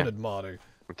definite modder.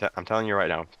 I'm telling you right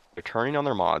now, they're turning on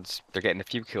their mods, they're getting a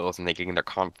few kills, and they're getting their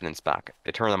confidence back.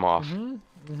 They turn them off.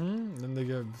 Then they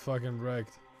get fucking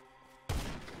wrecked.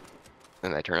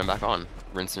 Then they turn them back on.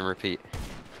 Rinse and repeat.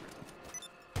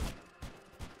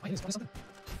 Why is something?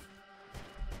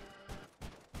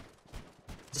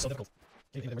 This is so difficult.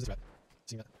 Where's this rat?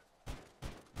 Seeing that.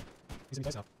 He's gonna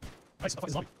be now. Alright, stop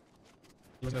fighting zombie.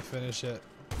 He was gonna finish it.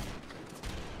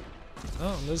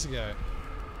 Oh, this guy.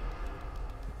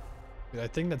 Dude, I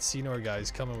think that Senor guy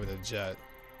is coming with a jet.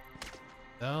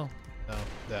 No? No.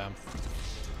 Damn.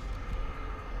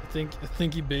 I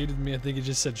think he baited me. I think he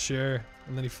just said sure,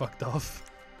 and then he fucked off.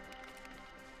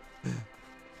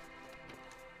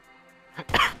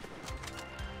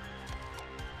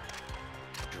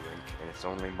 It's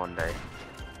only Monday.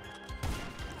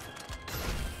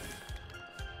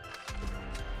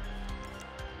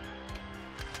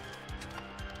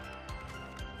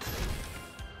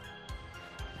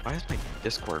 Why is my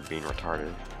Discord being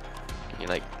retarded? Can you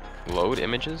like load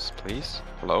images, please?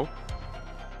 Hello?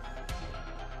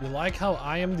 You like how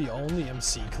I am the only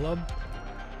MC club?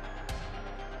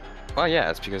 Well,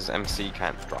 yeah, it's because MC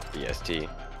can't drop BST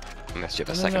unless you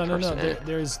have a second person in it.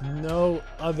 There's no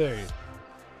other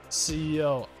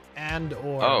CEO and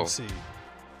or MC.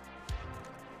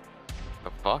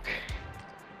 The fuck?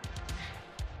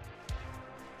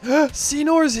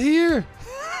 Senor's here!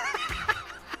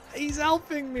 He's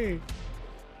helping me!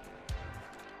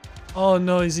 Oh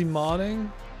no, is he modding?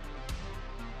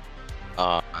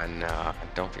 No, I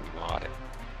don't think modding.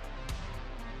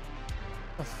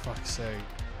 For fuck's sake.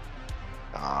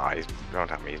 Ah, don't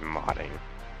tell me he's modding.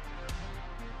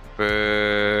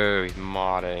 Boo, he's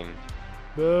modding.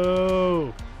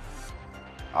 Boo!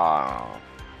 Oh.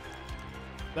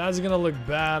 That's gonna look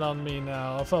bad on me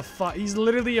now. If he's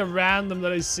literally a random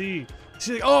that I see.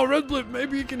 She's like, oh, Red Blip,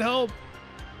 maybe you can help.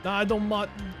 Nah, I don't mod.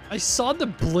 I saw the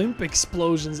blimp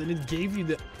explosions and it gave you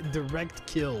the direct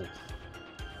kill.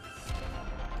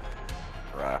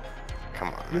 Bruh,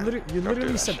 come on. You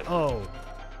literally said, shit. oh.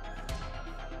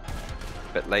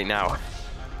 Bit late now.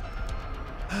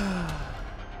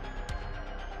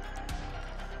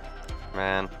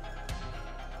 Man.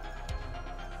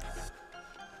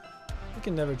 You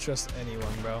can never trust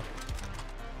anyone, bro.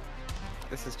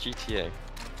 This is GTA.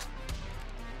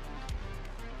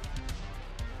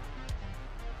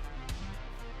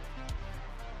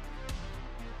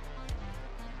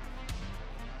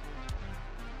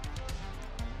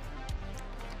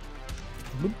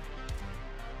 Bloop.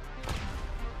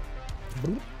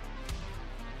 Bloop.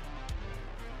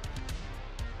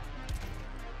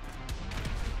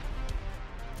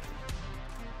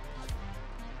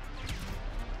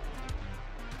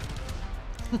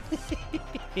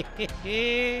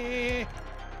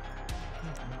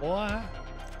 Boy.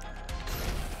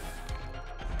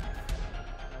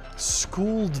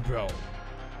 Schooled, bro.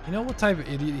 You know what type of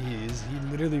idiot he is? He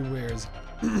literally wears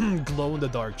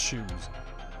glow-in-the-dark shoes.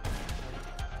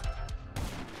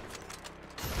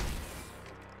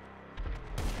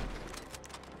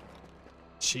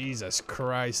 Jesus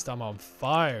Christ, I'm on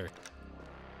fire.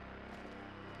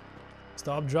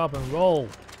 Stop, drop, and roll.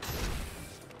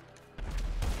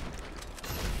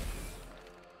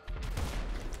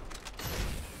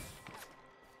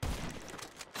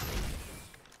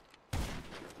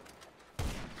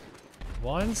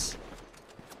 Once.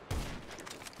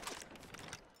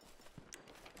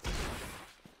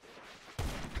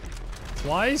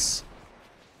 Twice.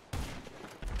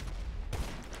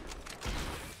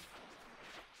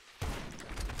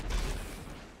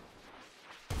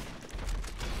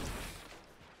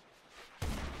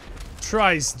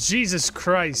 Thrice. Jesus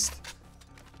Christ.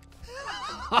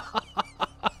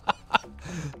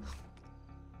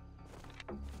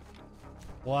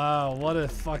 Wow, what a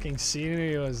fucking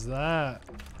scenery was that?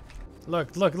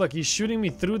 Look, look, look, he's shooting me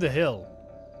through the hill.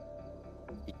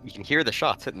 You can hear the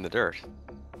shots hitting the dirt.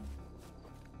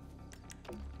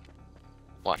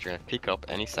 Watch, you're gonna peek up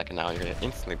any second now, you're gonna get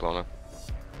instantly blown up.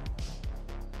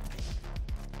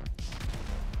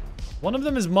 One of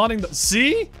them is modding the—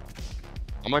 See?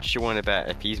 How much you want to bet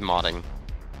if he's modding,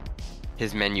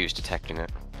 his menu's detecting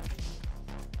it?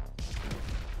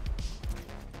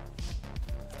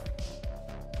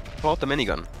 Pull out the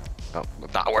minigun. Oh,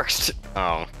 that works.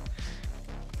 Oh.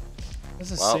 That's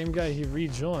the Well. same guy he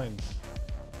rejoined.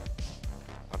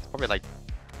 It's probably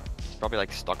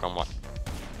like stuck on what?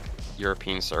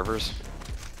 European servers.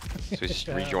 So he's just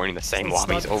Yeah. rejoining the same It's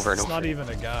lobbies not- over and it's over. not even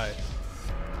a guy.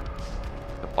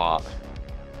 The bot.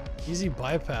 Easy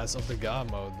bypass of the god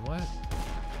mode. What?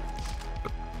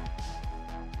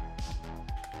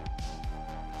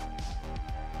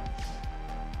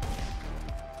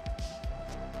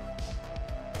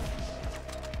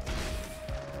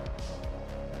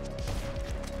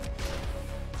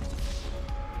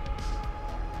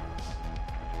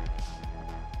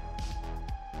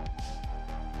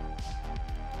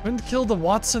 Couldn't kill the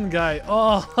Watson guy.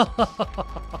 Oh.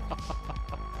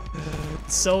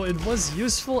 So it was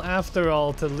useful after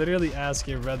all to literally ask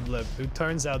a red lip, who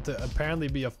turns out to apparently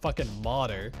be a fucking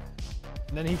modder.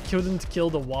 And then he couldn't kill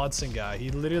the Watson guy. He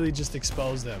literally just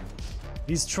exposed him.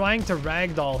 He's trying to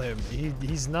ragdoll him.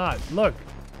 He's not. Look.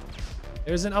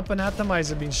 There's an up and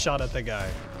atomizer being shot at the guy.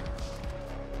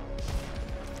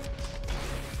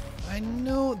 I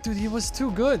know, dude, he was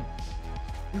too good.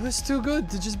 He was too good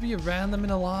to just be a random in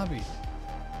a lobby.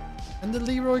 And the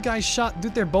Leroy guy shot,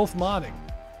 dude, they're both modding.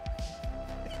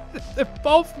 They're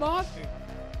both modding.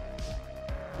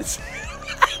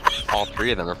 All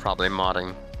three of them are probably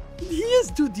modding. He is,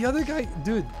 dude. The other guy,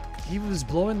 dude, he was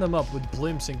blowing them up with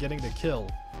blimps and getting the kill.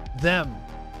 Them.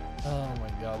 Oh my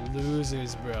god,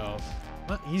 losers, bro.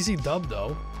 Not easy dub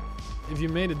though. If you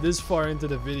made it this far into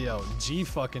the video, G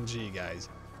fucking G, guys.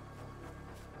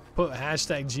 Put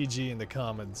hashtag GG in the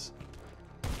comments.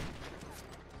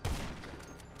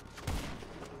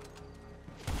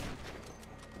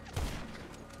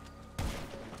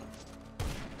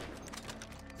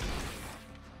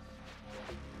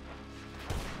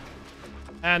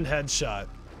 And headshot.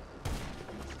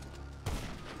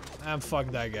 And fuck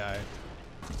that guy.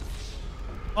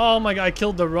 Oh my god, I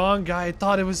killed the wrong guy. I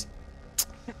thought it was...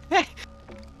 Nice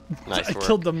I work.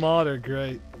 killed the modder,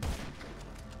 great.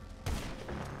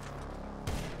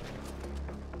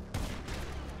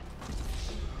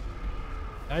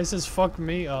 Guy says fuck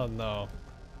me? Oh no.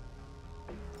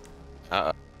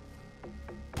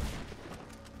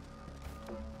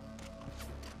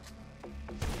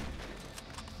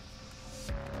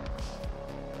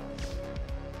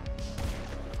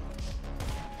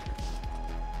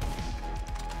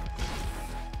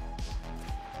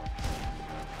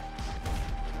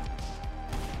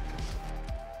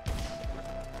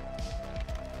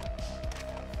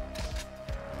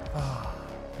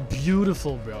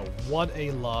 beautiful, bro. What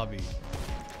a lobby.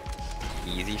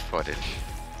 Easy footage.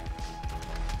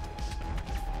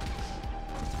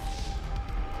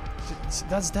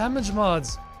 That's damage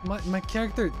mods. My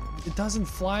character, it doesn't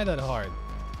fly that hard.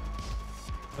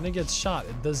 When it gets shot,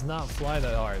 it does not fly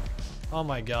that hard. Oh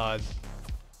my god.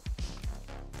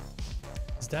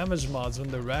 It's damage mods when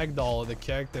the ragdoll, the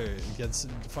character, gets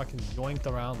fucking yoinked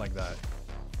around like that.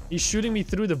 He's shooting me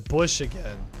through the bush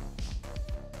again.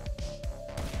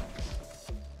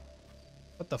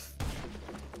 What the f-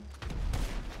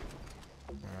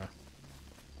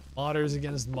 Modders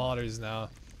against modders now.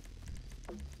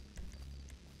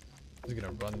 He's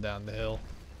gonna run down the hill.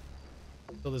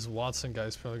 So this Watson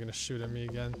guy's probably gonna shoot at me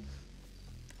again.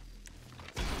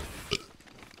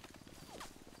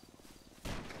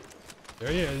 There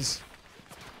he is.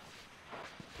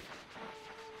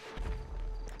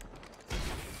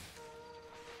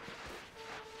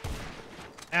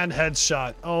 And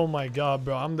headshot. Oh my god,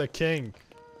 bro. I'm the king.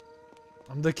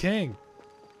 I'm the king.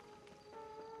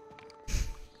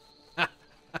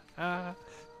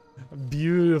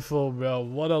 Beautiful, bro.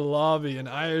 What a lobby. And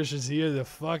Irish is here to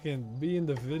fucking be in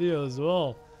the video as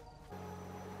well.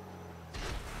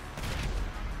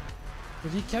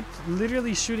 But he kept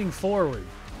literally shooting forward.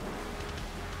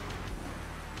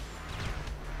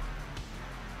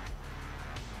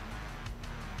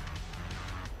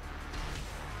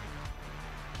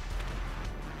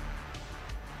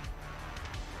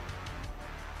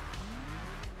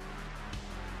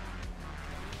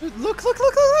 Look, look,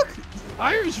 look, look, look!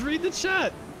 Irish, read the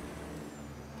chat!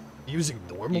 Using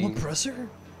normal oppressor?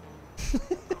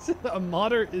 A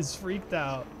modder is freaked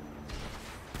out.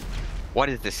 What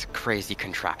is this crazy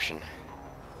contraption?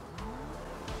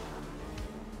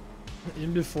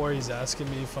 In before he's asking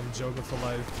me if I'm joking for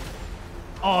life.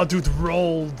 Oh, dude,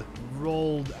 rolled.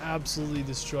 Rolled. Absolutely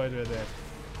destroyed right there.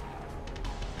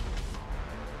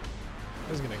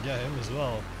 I was gonna get him as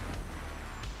well.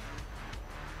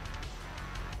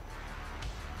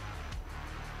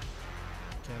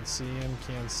 Can't see him,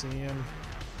 can't see him.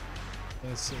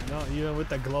 Can't see, not even with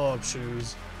the glow up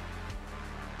shoes.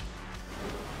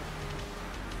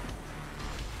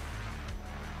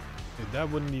 Dude, that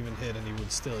wouldn't even hit and he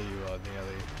would steal you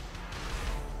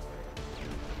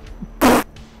nearly.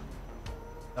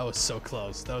 That was so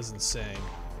close, that was insane.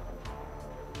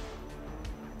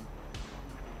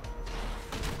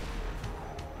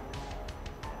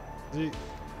 See,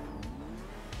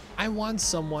 I want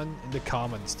someone in the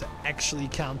comments to actually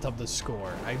count up the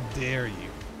score. I dare you.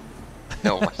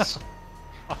 No,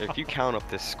 if you count up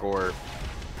this score,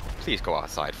 please go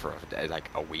outside for like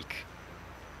a week.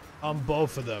 On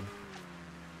both of them.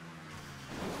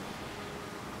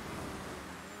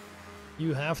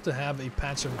 You have to have a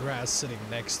patch of grass sitting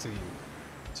next to you,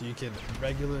 so you can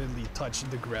regularly touch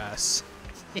the grass.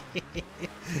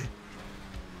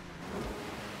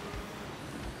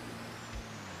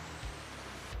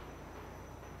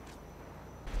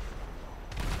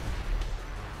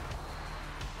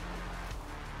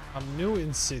 I'm new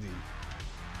in city.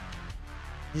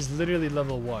 He's literally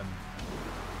level 1.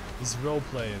 He's role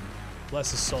playing.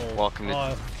 Bless his soul. Welcome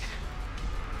to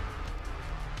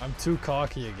I'm too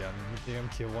cocky again with the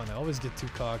MK1. I always get too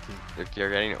cocky. You're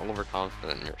getting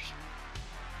overconfident.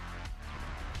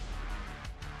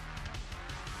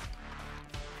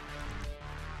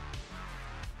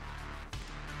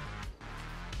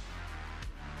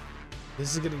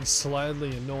 This is getting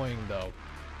slightly annoying though,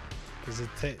 because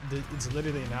it's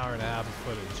literally an hour and a half of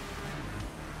footage.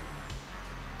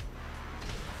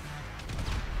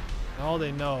 And all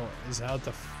they know is how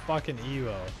to fucking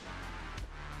Evo.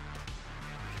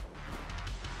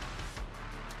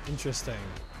 Interesting.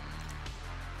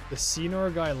 The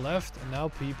Senor guy left, and now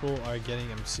people are getting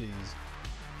MCs.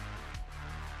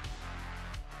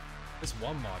 There's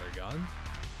one modder gone.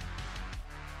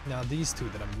 Now these two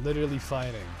that I'm literally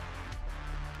fighting.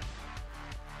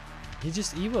 He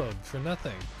just Evo'd for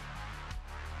nothing.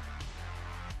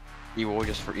 Evo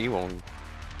just for Evo.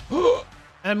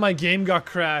 And my game got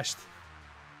crashed.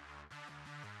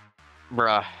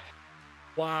 Bruh.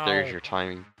 Wow. There's your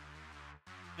timing.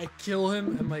 I kill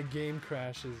him and my game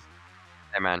crashes.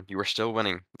 Hey man, you were still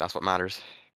winning. That's what matters.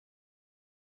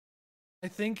 I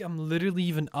think I'm literally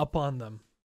even up on them.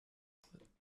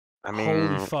 I mean,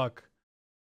 holy fuck.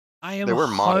 I am they were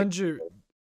 100.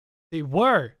 They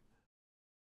were.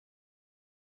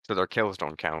 So their kills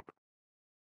don't count.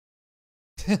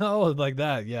 Oh, like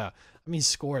that, yeah. I mean,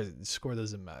 score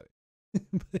doesn't matter.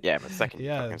 Yeah, but second you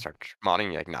fucking start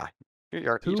modding, you're like, nah. It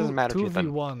doesn't matter if you've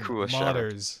done 2v1 coolest shit.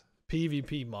 modders,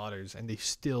 PvP modders, and they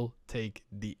still take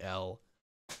the L.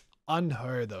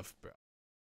 Unheard of,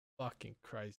 bro. Fucking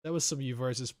Christ. That was some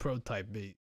U-Versus prototype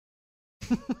beat.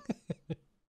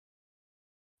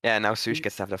 Yeah, now Sush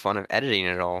gets to have the fun of editing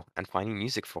it all and finding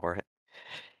music for it.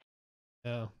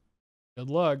 Yeah. Good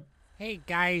luck. Hey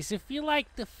guys, if you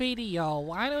like the video,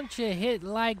 why don't you hit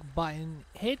like button,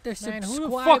 hit the subscribe Man, who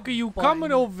the fuck are you coming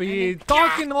button, over here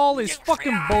talking all this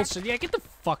fucking bullshit? Yeah, get the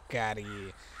fuck out of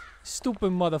here.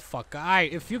 Stupid motherfucker.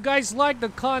 Alright, if you guys like the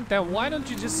content, why don't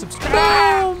you just subscribe?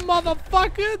 Damn,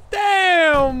 motherfucker!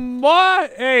 Damn,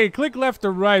 what? Hey, click left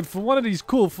or right for one of these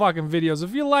cool fucking videos.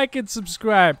 If you like it,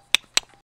 subscribe.